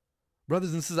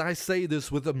 Brothers and sisters, I say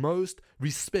this with the most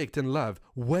respect and love.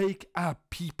 Wake up,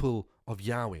 people of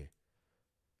Yahweh.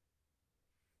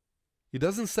 It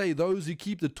doesn't say those who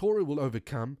keep the Torah will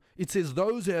overcome. It says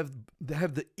those who have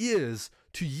the ears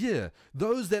to hear.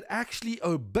 Those that actually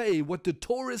obey what the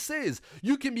Torah says.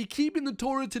 You can be keeping the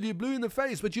Torah till you're blue in the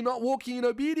face, but you're not walking in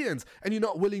obedience and you're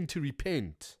not willing to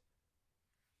repent.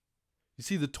 You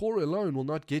see, the Torah alone will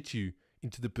not get you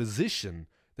into the position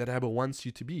that Abba wants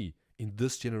you to be in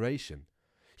this generation.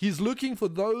 He's looking for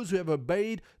those who have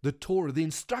obeyed the Torah, the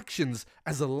instructions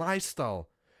as a lifestyle,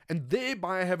 and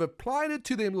thereby have applied it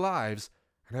to their lives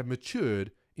and have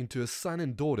matured into a son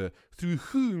and daughter through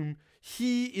whom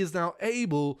he is now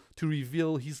able to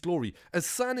reveal his glory. A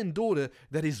son and daughter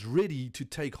that is ready to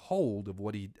take hold of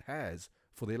what he has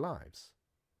for their lives.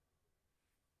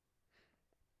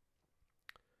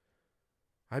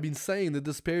 I've been saying that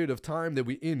this period of time that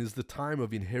we're in is the time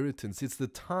of inheritance. It's the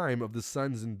time of the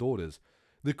sons and daughters.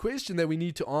 The question that we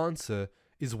need to answer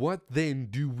is, what then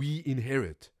do we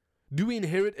inherit? Do we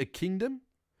inherit a kingdom?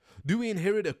 Do we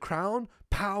inherit a crown,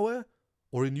 power,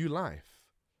 or a new life?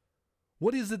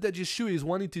 What is it that Yeshua is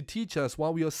wanting to teach us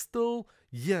while we are still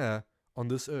here on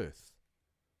this earth?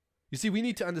 You see, we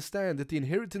need to understand that the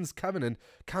inheritance covenant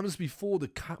comes before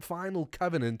the final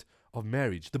covenant of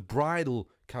marriage, the bridal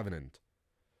covenant.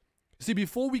 You see,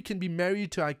 before we can be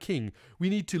married to our king, we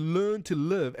need to learn to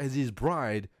live as his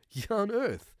bride here on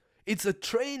earth. It's a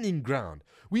training ground.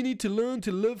 We need to learn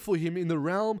to live for him in the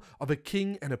realm of a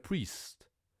king and a priest.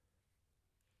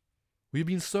 We've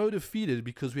been so defeated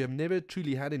because we have never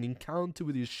truly had an encounter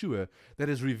with Yeshua that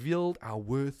has revealed our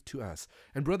worth to us.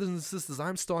 And brothers and sisters,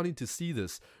 I'm starting to see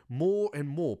this more and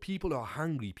more. People are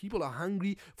hungry. People are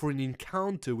hungry for an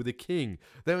encounter with a king.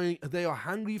 They are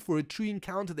hungry for a true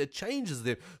encounter that changes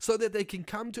them so that they can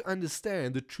come to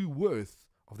understand the true worth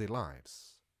of their lives.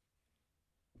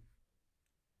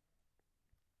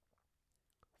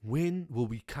 When will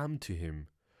we come to him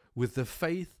with the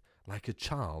faith like a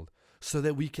child, so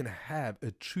that we can have a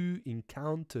true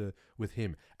encounter with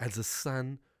him as a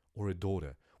son or a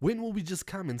daughter? When will we just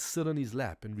come and sit on his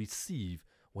lap and receive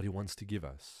what he wants to give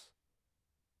us?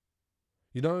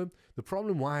 You know, the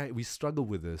problem why we struggle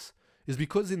with this is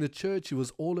because in the church it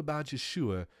was all about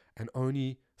Yeshua and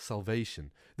only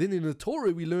salvation. Then in the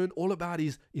Torah we learned all about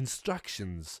his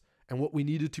instructions and what we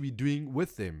needed to be doing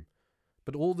with them.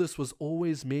 But all this was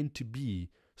always meant to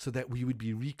be so that we would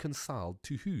be reconciled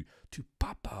to who? To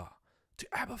Papa, to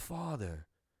Abba Father,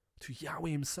 to Yahweh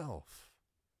himself.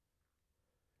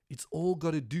 It's all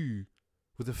got to do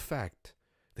with the fact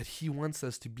that he wants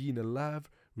us to be in a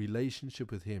love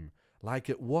relationship with him, like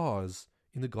it was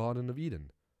in the Garden of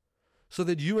Eden, so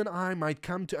that you and I might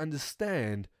come to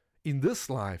understand in this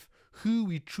life who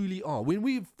we truly are. When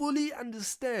we fully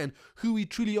understand who we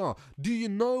truly are, do you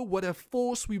know what a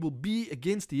force we will be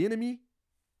against the enemy?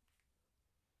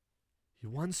 He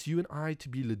wants you and I to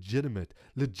be legitimate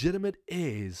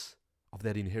heirs of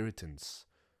that inheritance.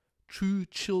 True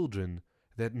children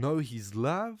that know his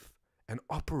love and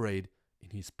operate in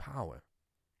his power.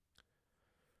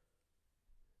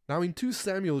 Now in 2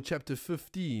 Samuel chapter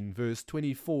 15, verse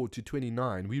 24 to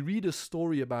 29, we read a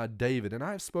story about David, and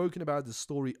I've spoken about this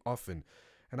story often.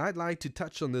 And I'd like to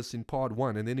touch on this in part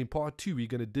 1, and then in part 2 we're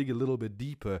going to dig a little bit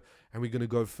deeper and we're going to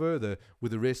go further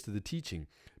with the rest of the teaching.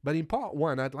 But in part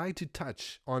 1, I'd like to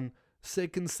touch on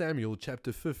 2 Samuel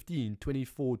chapter 15,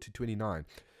 24 to 29.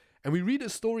 And we read a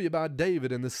story about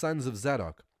David and the sons of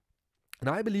Zadok. And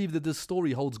I believe that this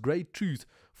story holds great truth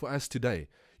for us today.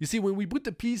 You see, when we put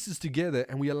the pieces together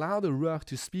and we allow the Ruach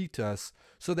to speak to us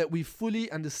so that we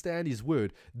fully understand his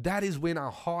word, that is when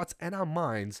our hearts and our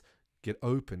minds get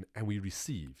open and we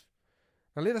receive.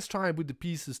 Now let us try and put the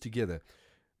pieces together.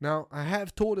 Now, I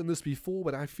have taught on this before,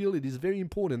 but I feel it is very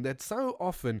important that so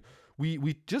often we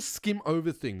just skim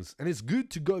over things, and it's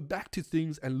good to go back to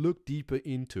things and look deeper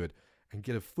into it and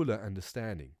get a fuller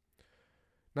understanding.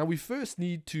 Now, we first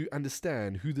need to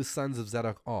understand who the sons of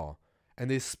Zadok are and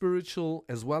their spiritual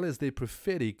as well as their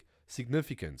prophetic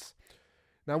significance.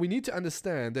 Now, we need to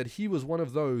understand that he was one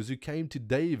of those who came to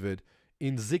David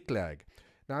in Ziklag.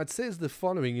 Now, it says the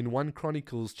following in 1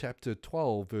 Chronicles chapter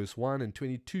 12, verse 1 and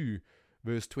 22,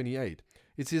 verse 28.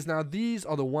 It says, "Now these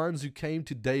are the ones who came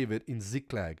to David in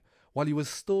Ziklag, while he was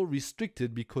still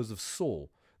restricted because of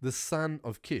Saul, the son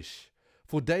of Kish.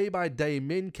 For day by day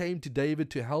men came to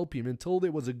David to help him until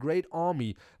there was a great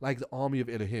army like the army of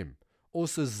Elohim.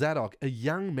 Also Zadok, a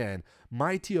young man,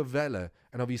 mighty of valor,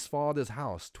 and of his father's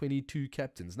house, 22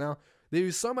 captains." Now, there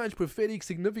is so much prophetic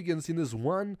significance in this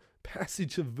one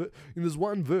passage, in this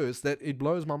one verse, that it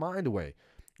blows my mind away.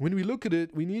 When we look at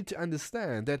it, we need to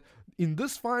understand that in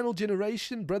this final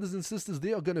generation, brothers and sisters,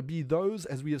 there are going to be those,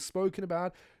 as we have spoken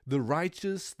about, the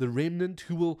righteous, the remnant,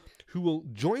 who will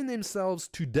join themselves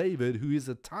to David, who is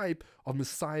a type of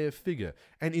Messiah figure.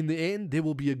 And in the end, there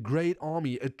will be a great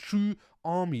army, a true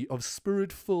army of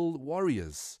spirit-filled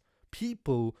warriors,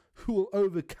 people who will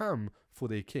overcome for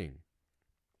their king.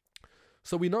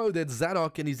 So we know that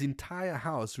Zadok and his entire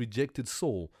house rejected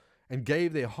Saul and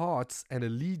gave their hearts and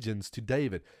allegiance to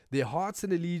David. Their hearts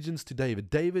and allegiance to David.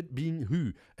 David being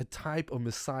who? A type of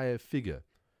Messiah figure.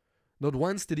 Not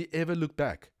once did he ever look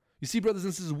back. You see, brothers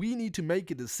and sisters, we need to make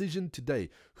a decision today.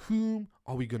 Whom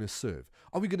are we going to serve?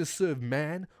 Are we going to serve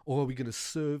man, or are we going to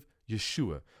serve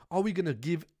Yeshua? Are we going to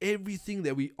give everything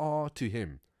that we are to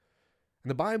him?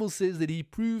 And the Bible says that he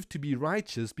proved to be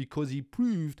righteous because he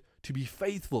proved to be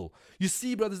faithful. You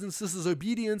see, brothers and sisters,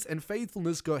 obedience and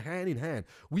faithfulness go hand in hand.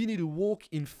 We need to walk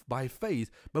by faith,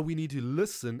 but we need to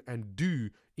listen and do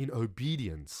in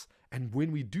obedience. And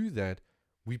when we do that,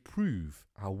 we prove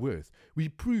our worth. We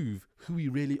prove who we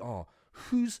really are.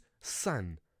 Whose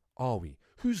son are we?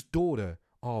 Whose daughter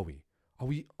are we?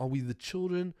 Are we the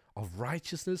children of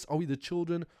righteousness? Are we the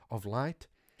children of light?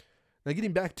 Now,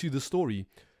 getting back to the story,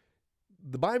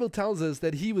 the Bible tells us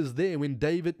that he was there when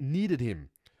David needed him.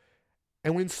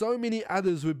 And when so many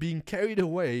others were being carried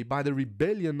away by the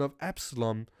rebellion of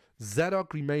Absalom,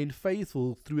 Zadok remained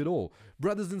faithful through it all.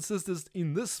 Brothers and sisters,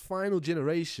 in this final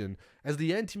generation, as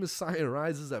the anti-Messiah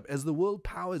rises up, as the world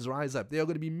powers rise up, there are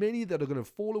going to be many that are going to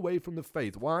fall away from the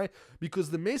faith. Why?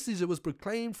 Because the message that was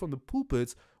proclaimed from the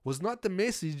pulpits was not the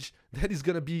message that is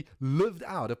going to be lived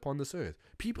out upon this earth.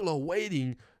 People are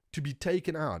waiting to be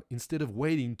taken out instead of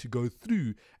waiting to go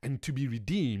through and to be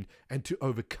redeemed and to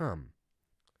overcome.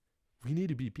 We need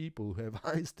to be people who have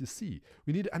eyes to see.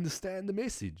 We need to understand the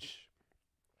message.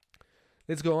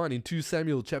 Let's go on in 2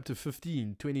 Samuel chapter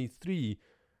 15, 23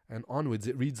 and onwards.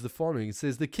 It reads the following. It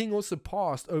says, "The king also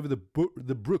passed over the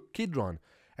brook Kidron,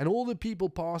 and all the people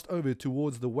passed over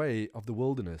towards the way of the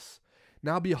wilderness.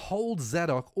 Now behold,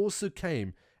 Zadok also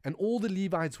came, and all the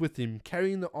Levites with him,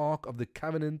 carrying the ark of the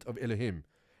covenant of Elohim.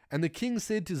 And the king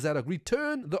said to Zadok,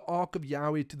 Return the ark of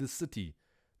Yahweh to the city.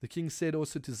 The king said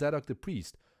also to Zadok the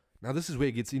priest," now this is where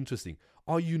it gets interesting,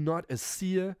 "Are you not a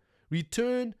seer?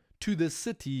 Return to the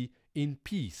city in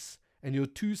peace, and your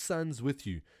 2 sons with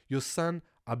you, your son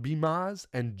Abimaaz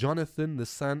and Jonathan the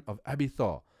son of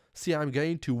Abithar. See, I'm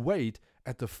going to wait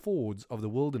at the fords of the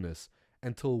wilderness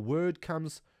until word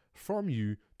comes from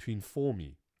you to inform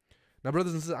me." Now,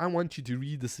 brothers and sisters, I want you to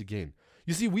read this again.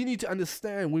 You see, we need to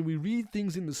understand when we read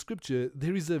things in the scripture,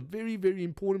 there is a very, very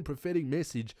important prophetic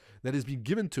message that has been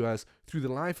given to us through the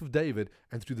life of David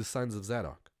and through the sons of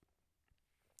Zadok.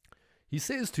 He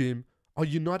says to him, "Are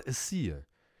you not a seer?"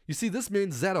 You see, this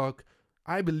man Zadok,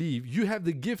 I believe, you have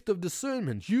the gift of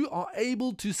discernment. You are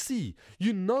able to see.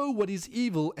 You know what is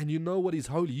evil and you know what is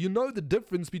holy. You know the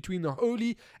difference between the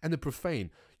holy and the profane.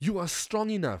 You are strong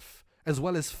enough, as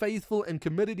well as faithful and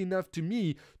committed enough to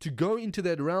me, to go into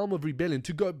that realm of rebellion,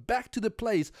 to go back to the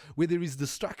place where there is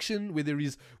destruction, where there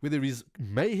is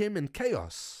mayhem and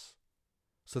chaos.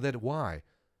 So that why?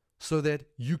 So that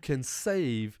you can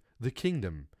save the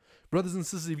kingdom. Brothers and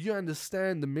sisters, if you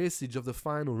understand the message of the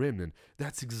final remnant,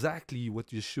 that's exactly what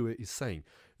Yeshua is saying.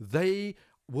 They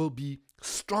will be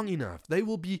strong enough. They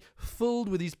will be filled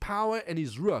with his power and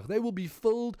his ruach. They will be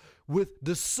filled with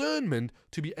discernment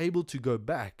to be able to go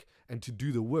back and to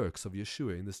do the works of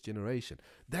Yeshua in this generation.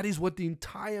 That is what the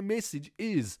entire message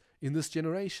is in this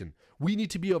generation. We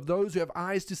need to be of those who have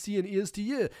eyes to see and ears to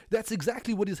hear. That's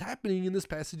exactly what is happening in this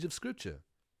passage of Scripture.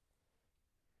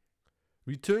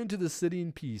 Return to the city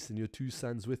in peace and your 2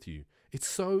 sons with you. It's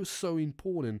so, so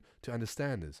important to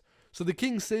understand this. So the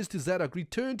king says to Zadok,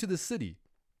 return to the city.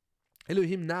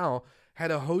 Elohim now had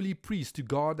a holy priest to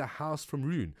guard the house from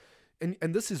ruin.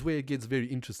 And this is where it gets very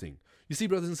interesting. You see,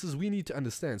 brothers and sisters, we need to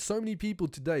understand. So many people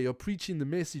today are preaching the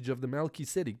message of the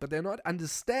Melchizedek, but they're not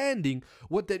understanding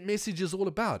what that message is all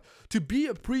about. To be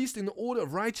a priest in the order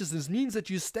of righteousness means that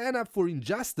you stand up for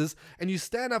injustice and you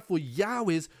stand up for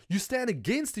Yahweh's, you stand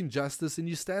against injustice and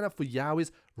you stand up for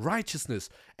Yahweh's righteousness.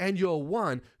 And you're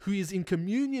one who is in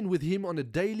communion with him on a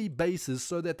daily basis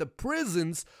so that the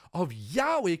presence of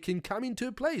Yahweh can come into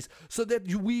a place, so that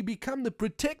we become the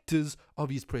protectors of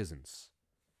his presence.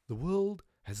 The world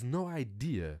has no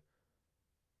idea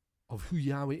of who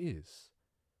Yahweh is.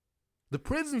 The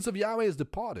presence of Yahweh has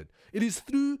departed. It is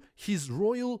through his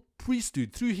royal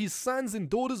priesthood, through his sons and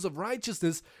daughters of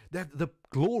righteousness, that the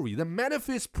glory, the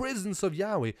manifest presence of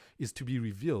Yahweh is to be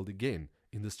revealed again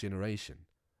in this generation.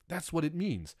 That's what it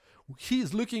means. He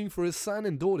is looking for a son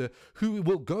and daughter who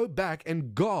will go back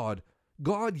and guard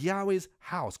Yahweh's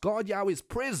house, guard Yahweh's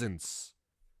presence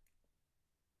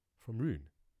from ruin.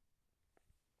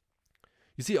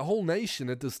 You see, a whole nation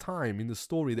at this time in the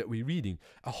story that we're reading,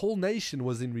 a whole nation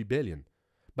was in rebellion.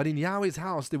 But in Yahweh's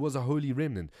house, there was a holy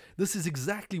remnant. This is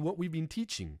exactly what we've been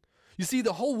teaching. You see,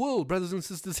 the whole world, brothers and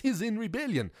sisters, is in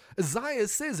rebellion. Isaiah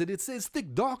says it. It says,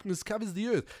 thick darkness covers the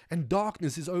earth, and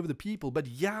darkness is over the people. But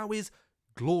Yahweh's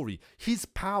glory, his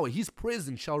power, his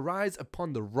presence shall rise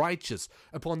upon the righteous,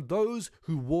 upon those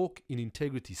who walk in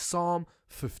integrity. Psalm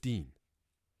 15.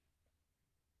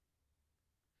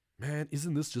 Man,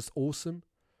 isn't this just awesome?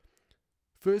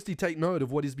 Firstly, take note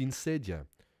of what has been said here.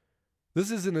 This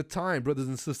is in a time, brothers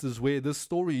and sisters, where this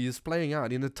story is playing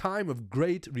out, in a time of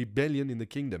great rebellion in the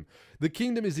kingdom. The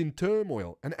kingdom is in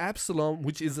turmoil, and Absalom,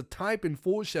 which is a type and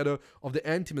foreshadow of the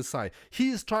anti-Messiah, he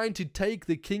is trying to take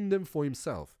the kingdom for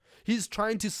himself. He's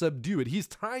trying to subdue it. He's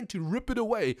trying to rip it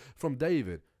away from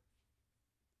David,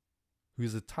 who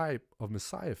is a type of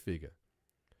Messiah figure.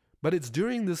 But it's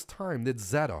during this time that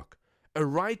Zadok, a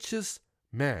righteous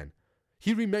man,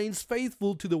 he remains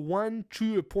faithful to the one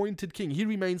true appointed king. He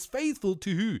remains faithful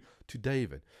to who? To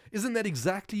David. Isn't that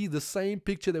exactly the same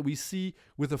picture that we see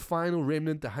with the final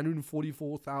remnant, the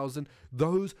 144,000,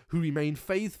 those who remain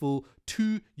faithful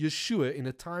to Yeshua in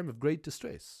a time of great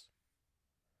distress?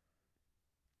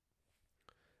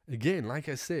 Again, like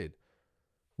I said,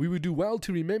 we would do well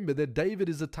to remember that David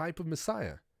is a type of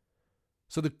Messiah.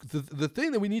 So the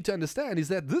thing that we need to understand is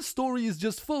that this story is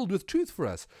just filled with truth for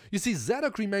us. You see,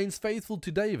 Zadok remains faithful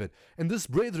to David. And this,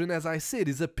 brethren, as I said,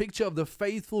 is a picture of the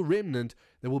faithful remnant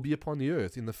that will be upon the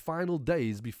earth in the final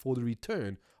days before the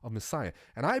return of Messiah.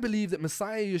 And I believe that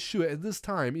Messiah Yeshua at this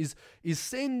time is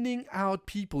sending out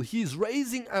people. He is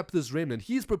raising up this remnant.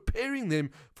 He is preparing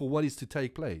them for what is to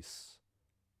take place.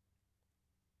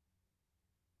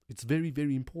 It's very,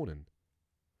 very important.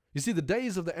 You see, the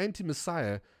days of the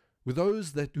anti-Messiah with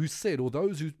those who said, or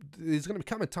those who, there's going to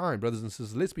come a time, brothers and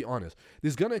sisters, let's be honest,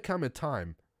 there's going to come a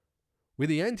time where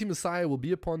the anti-Messiah will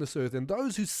be upon this earth, and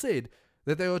those who said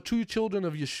that they are true children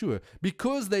of Yeshua,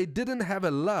 because they didn't have a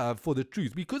love for the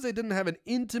truth, because they didn't have an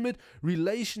intimate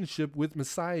relationship with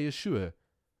Messiah Yeshua,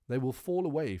 they will fall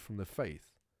away from the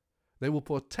faith. They will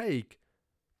partake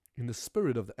in the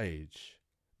spirit of the age,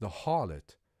 the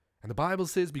harlot. And the Bible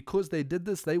says because they did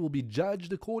this, they will be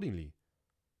judged accordingly.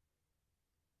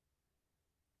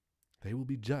 They will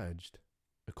be judged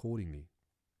accordingly.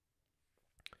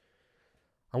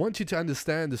 I want you to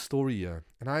understand the story here.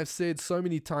 And I have said so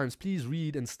many times, please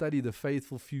read and study the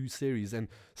Faithful Few series and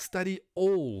study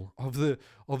all of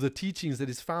the teachings that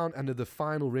is found under the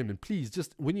final remnant. Please,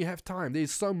 just when you have time, there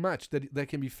is so much that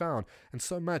can be found and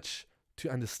so much to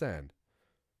understand.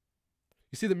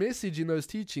 You see, the message in those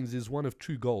teachings is one of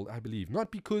true gold, I believe.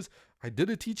 Not because I did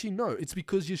a teaching, no. It's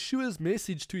because Yeshua's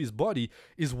message to his body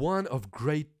is one of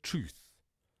great truth.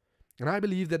 And I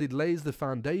believe that it lays the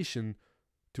foundation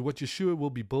to what Yeshua will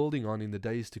be building on in the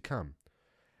days to come.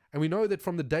 And we know that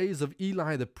from the days of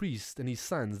Eli the priest and his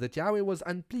sons, that Yahweh was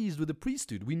unpleased with the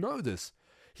priesthood. We know this.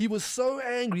 He was so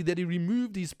angry that he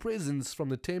removed his presence from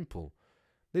the temple.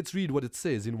 Let's read what it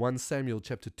says in 1 Samuel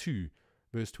chapter 2,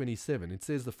 verse 27. It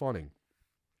says the following.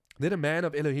 Then a man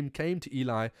of Elohim came to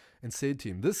Eli and said to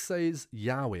him, "This says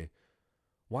Yahweh,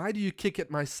 why do you kick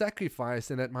at my sacrifice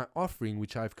and at my offering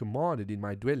which I have commanded in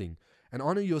my dwelling, and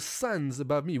honor your sons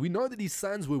above me?" We know that his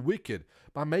sons were wicked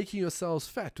by making yourselves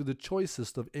fat to the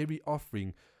choicest of every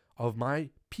offering of my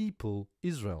people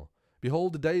Israel.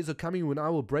 Behold, the days are coming when I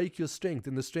will break your strength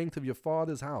and the strength of your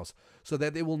father's house, so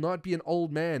that there will not be an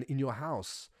old man in your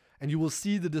house, and you will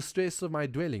see the distress of my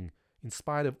dwelling, in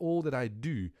spite of all that I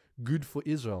do good for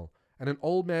Israel. And an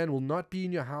old man will not be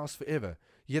in your house forever.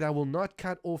 Yet I will not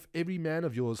cut off every man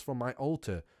of yours from my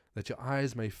altar, that your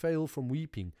eyes may fail from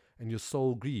weeping and your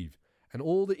soul grieve. And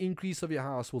all the increase of your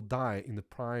house will die in the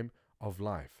prime of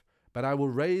life. But I will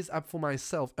raise up for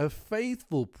myself a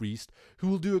faithful priest who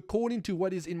will do according to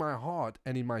what is in my heart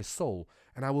and in my soul.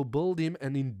 And I will build him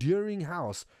an enduring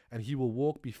house, and he will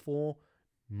walk before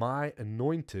my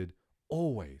anointed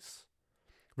always.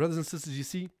 Brothers and sisters, you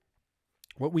see,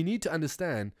 what we need to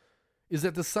understand is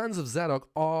that the sons of Zadok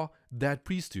are that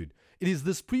priesthood. It is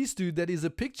this priesthood that is a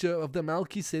picture of the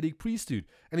Melchizedek priesthood,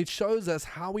 and it shows us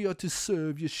how we are to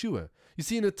serve Yeshua. You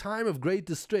see, in a time of great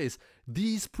distress,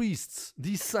 these priests,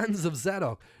 these sons of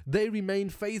Zadok, they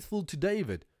remained faithful to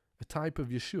David, a type of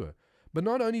Yeshua. But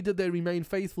not only did they remain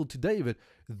faithful to David,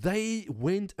 they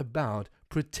went about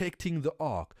protecting the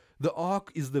ark. The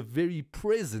ark is the very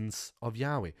presence of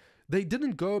Yahweh. They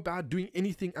didn't go about doing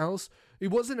anything else. It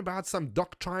wasn't about some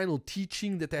doctrinal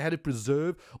teaching that they had to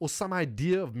preserve or some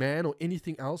idea of man or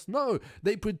anything else. No,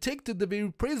 they protected the very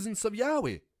presence of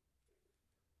Yahweh.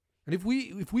 And if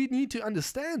we need to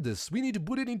understand this, we need to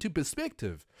put it into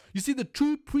perspective. You see, the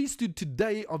true priesthood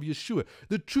today of Yeshua,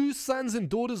 the true sons and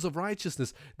daughters of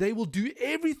righteousness, they will do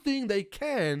everything they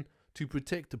can to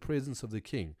protect the presence of the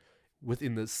King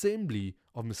within the assembly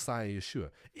of Messiah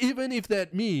Yeshua, even if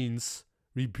that means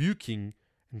rebuking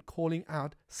and calling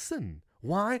out sin.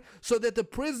 Why? So that the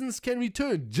presence can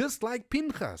return, just like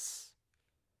Pinchas.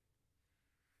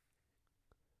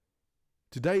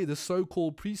 Today, the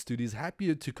so-called priesthood is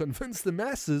happier to convince the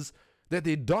masses that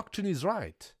their doctrine is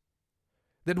right,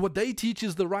 that what they teach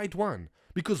is the right one.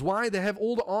 Because why? They have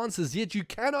all the answers, yet you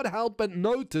cannot help but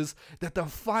notice that the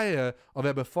fire of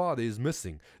Abba Father is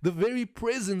missing. The very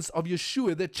presence of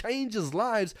Yeshua that changes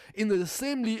lives in the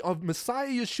assembly of Messiah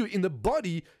Yeshua in the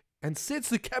body and sets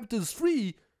the captives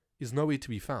free is nowhere to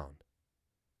be found.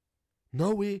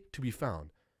 Nowhere to be found.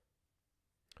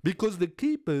 Because the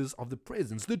keepers of the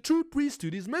presence, the true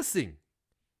priesthood, is missing.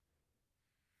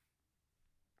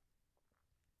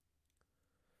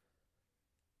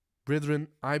 Brethren,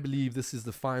 I believe this is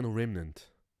the final remnant.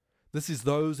 This is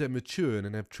those that have matured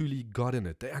and have truly gotten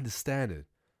it. They understand it.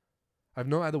 I have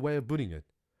no other way of putting it.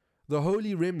 The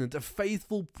holy remnant, a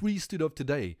faithful priesthood of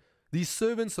today, these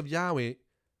servants of Yahweh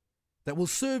that will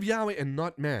serve Yahweh and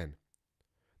not man.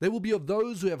 They will be of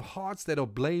those who have hearts that are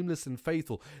blameless and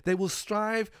faithful. They will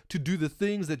strive to do the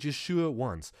things that Yeshua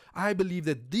wants. I believe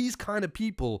that these kind of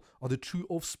people are the true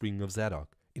offspring of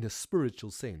Zadok in a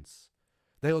spiritual sense.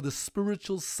 They are the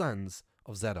spiritual sons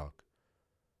of Zadok.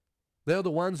 They are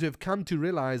the ones who have come to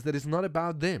realize that it's not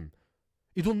about them.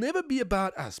 It will never be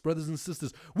about us, brothers and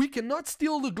sisters. We cannot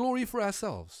steal the glory for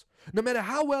ourselves. No matter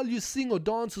how well you sing or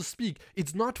dance or speak,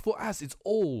 it's not for us. It's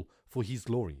all for His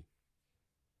glory.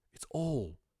 It's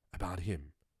all about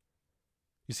Him.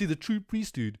 You see, the true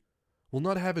priesthood will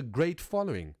not have a great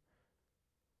following.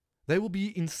 They will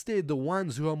be instead the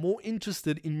ones who are more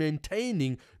interested in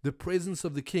maintaining the presence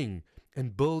of the King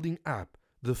and building up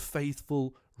the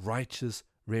faithful, righteous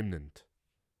remnant.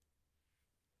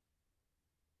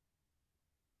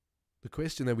 The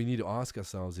question that we need to ask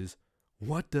ourselves is,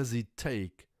 what does it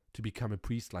take to become a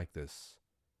priest like this?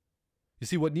 You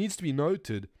see, what needs to be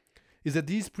noted is that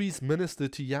these priests minister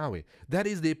to Yahweh. That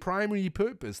is their primary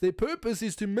purpose. Their purpose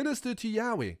is to minister to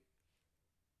Yahweh.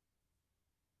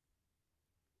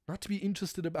 Not to be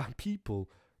interested about people.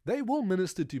 They will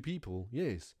minister to people,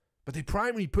 yes. But their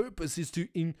primary purpose is to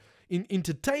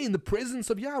entertain the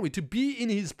presence of Yahweh, to be in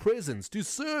His presence, to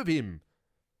serve Him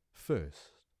first.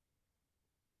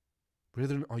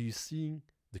 Brethren, are you seeing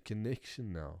the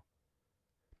connection now?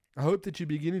 I hope that you're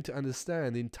beginning to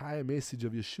understand the entire message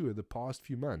of Yeshua the past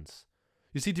few months.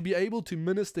 You see, to be able to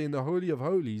minister in the Holy of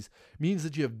Holies means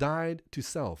that you have died to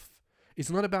self. It's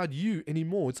not about you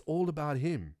anymore. It's all about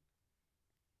Him.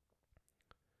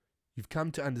 You've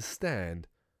come to understand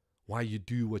why you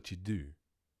do what you do.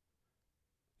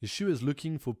 Yeshua is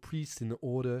looking for priests in the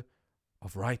order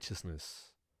of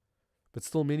righteousness. But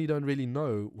still many don't really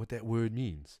know what that word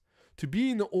means. To be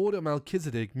in the order of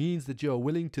Melchizedek means that you are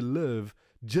willing to live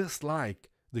just like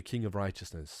the King of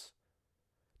Righteousness.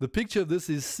 The picture of this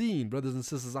is seen, brothers and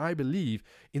sisters, I believe,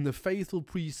 in the faithful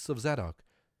priests of Zadok,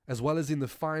 as well as in the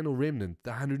final remnant,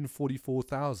 the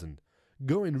 144,000.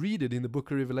 Go and read it in the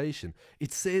book of Revelation.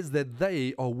 It says that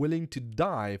they are willing to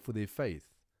die for their faith.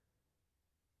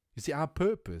 You see, our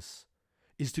purpose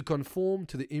is to conform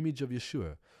to the image of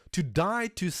Yeshua, to die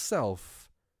to self,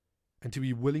 and to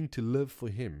be willing to live for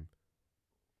Him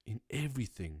in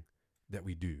everything that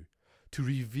we do, to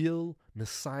reveal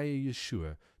Messiah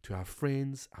Yeshua to our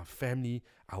friends, our family,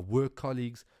 our work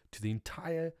colleagues, to the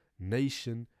entire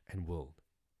nation and world.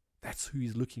 That's who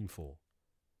He's looking for.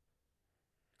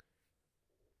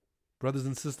 Brothers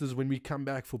and sisters, when we come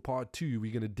back for part 2,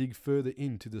 we're going to dig further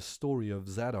into the story of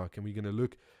Zadok, and we're going to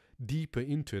look deeper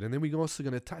into it. And then we're also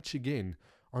going to touch again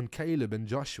on Caleb and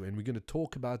Joshua, and we're going to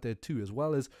talk about that too, as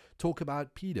well as talk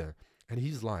about Peter and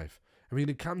his life. And we're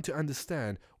going to come to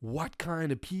understand what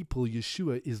kind of people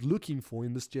Yeshua is looking for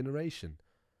in this generation.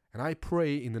 And I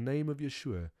pray in the name of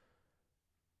Yeshua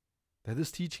that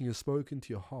this teaching is spoken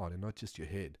to your heart and not just your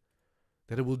head.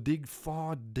 That it will dig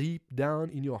far deep down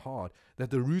in your heart,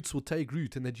 that the roots will take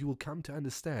root, and that you will come to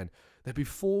understand that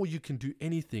before you can do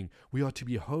anything, we are to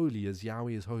be holy as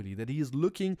Yahweh is holy, that He is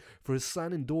looking for a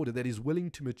son and daughter that is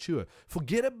willing to mature.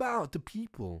 Forget about the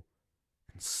people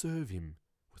and serve Him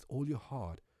with all your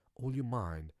heart, all your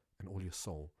mind, and all your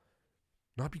soul.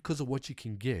 Not because of what you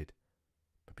can get,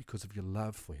 but because of your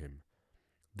love for Him.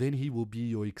 Then He will be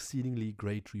your exceedingly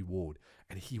great reward,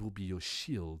 and He will be your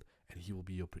shield, and He will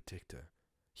be your protector.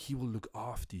 He will look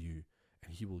after you,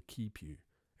 and He will keep you,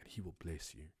 and He will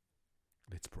bless you.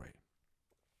 Let's pray.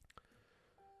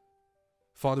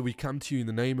 Father, we come to You in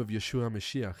the name of Yeshua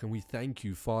Mashiach, and we thank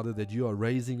You, Father, that You are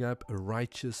raising up a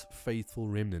righteous, faithful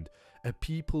remnant, a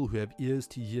people who have ears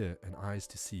to hear and eyes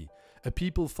to see, a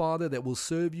people, Father, that will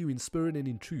serve You in spirit and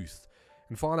in truth.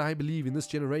 And Father, I believe in this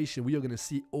generation we are going to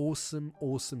see awesome,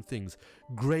 awesome things,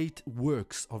 great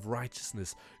works of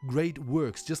righteousness, great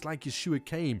works, just like Yeshua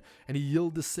came and He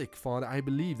healed the sick. Father, I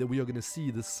believe that we are going to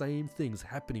see the same things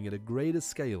happening at a greater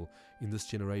scale in this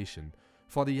generation.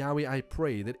 Father Yahweh, I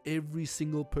pray that every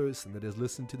single person that has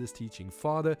listened to this teaching,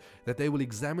 Father, that they will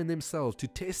examine themselves to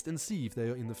test and see if they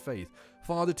are in the faith.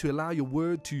 Father, to allow Your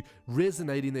word to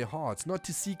resonate in their hearts, not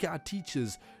to seek out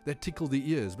teachers that tickle their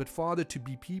ears, but Father, to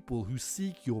be people who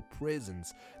seek Your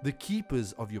presence, the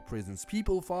keepers of Your presence.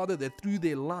 People, Father, that through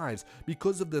their lives,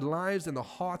 because of the lives and the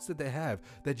hearts that they have,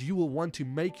 that You will want to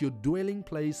make Your dwelling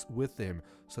place with them,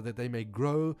 so that they may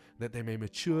grow, that they may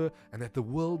mature, and that the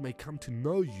world may come to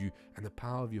know You and the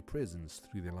power of Your presence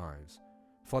through their lives.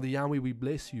 Father Yahweh, we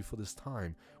bless you for this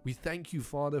time. We thank you,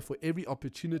 Father, for every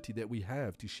opportunity that we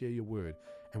have to share your word.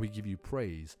 And we give you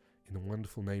praise in the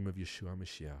wonderful name of Yeshua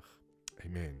Mashiach.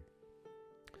 Amen.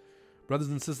 Brothers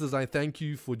and sisters, I thank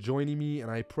you for joining me, and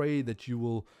I pray that you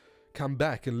will come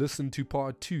back and listen to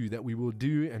part 2 that we will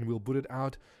do, and we'll put it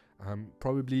out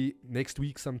probably next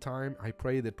week sometime. I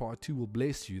pray that part 2 will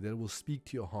bless you, that it will speak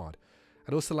to your heart.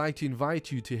 I'd also like to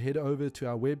invite you to head over to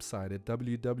our website at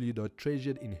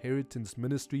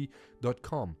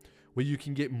www.treasuredinheritanceministry.com, where you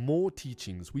can get more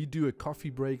teachings. We do a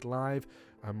coffee break live,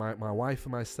 my wife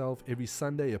and myself, every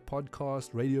Sunday, a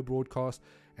podcast, radio broadcast,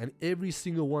 and every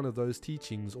single one of those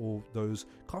teachings or those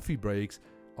coffee breaks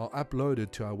are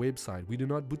uploaded to our website. We do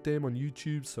not put them on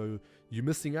YouTube, so you're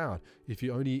missing out if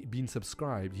you've only been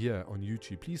subscribed here on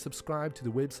YouTube. Please subscribe to the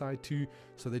website too,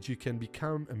 so that you can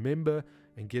become a member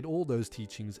and get all those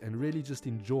teachings and really just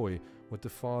enjoy what the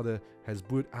Father has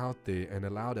put out there and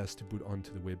allowed us to put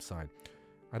onto the website.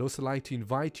 I'd also like to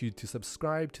invite you to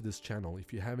subscribe to this channel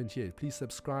if you haven't yet. Please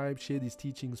subscribe, share these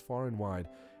teachings far and wide,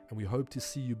 and we hope to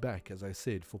see you back, as I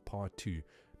said, for part 2.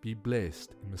 Be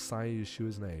blessed in Messiah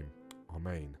Yeshua's name.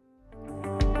 Amen.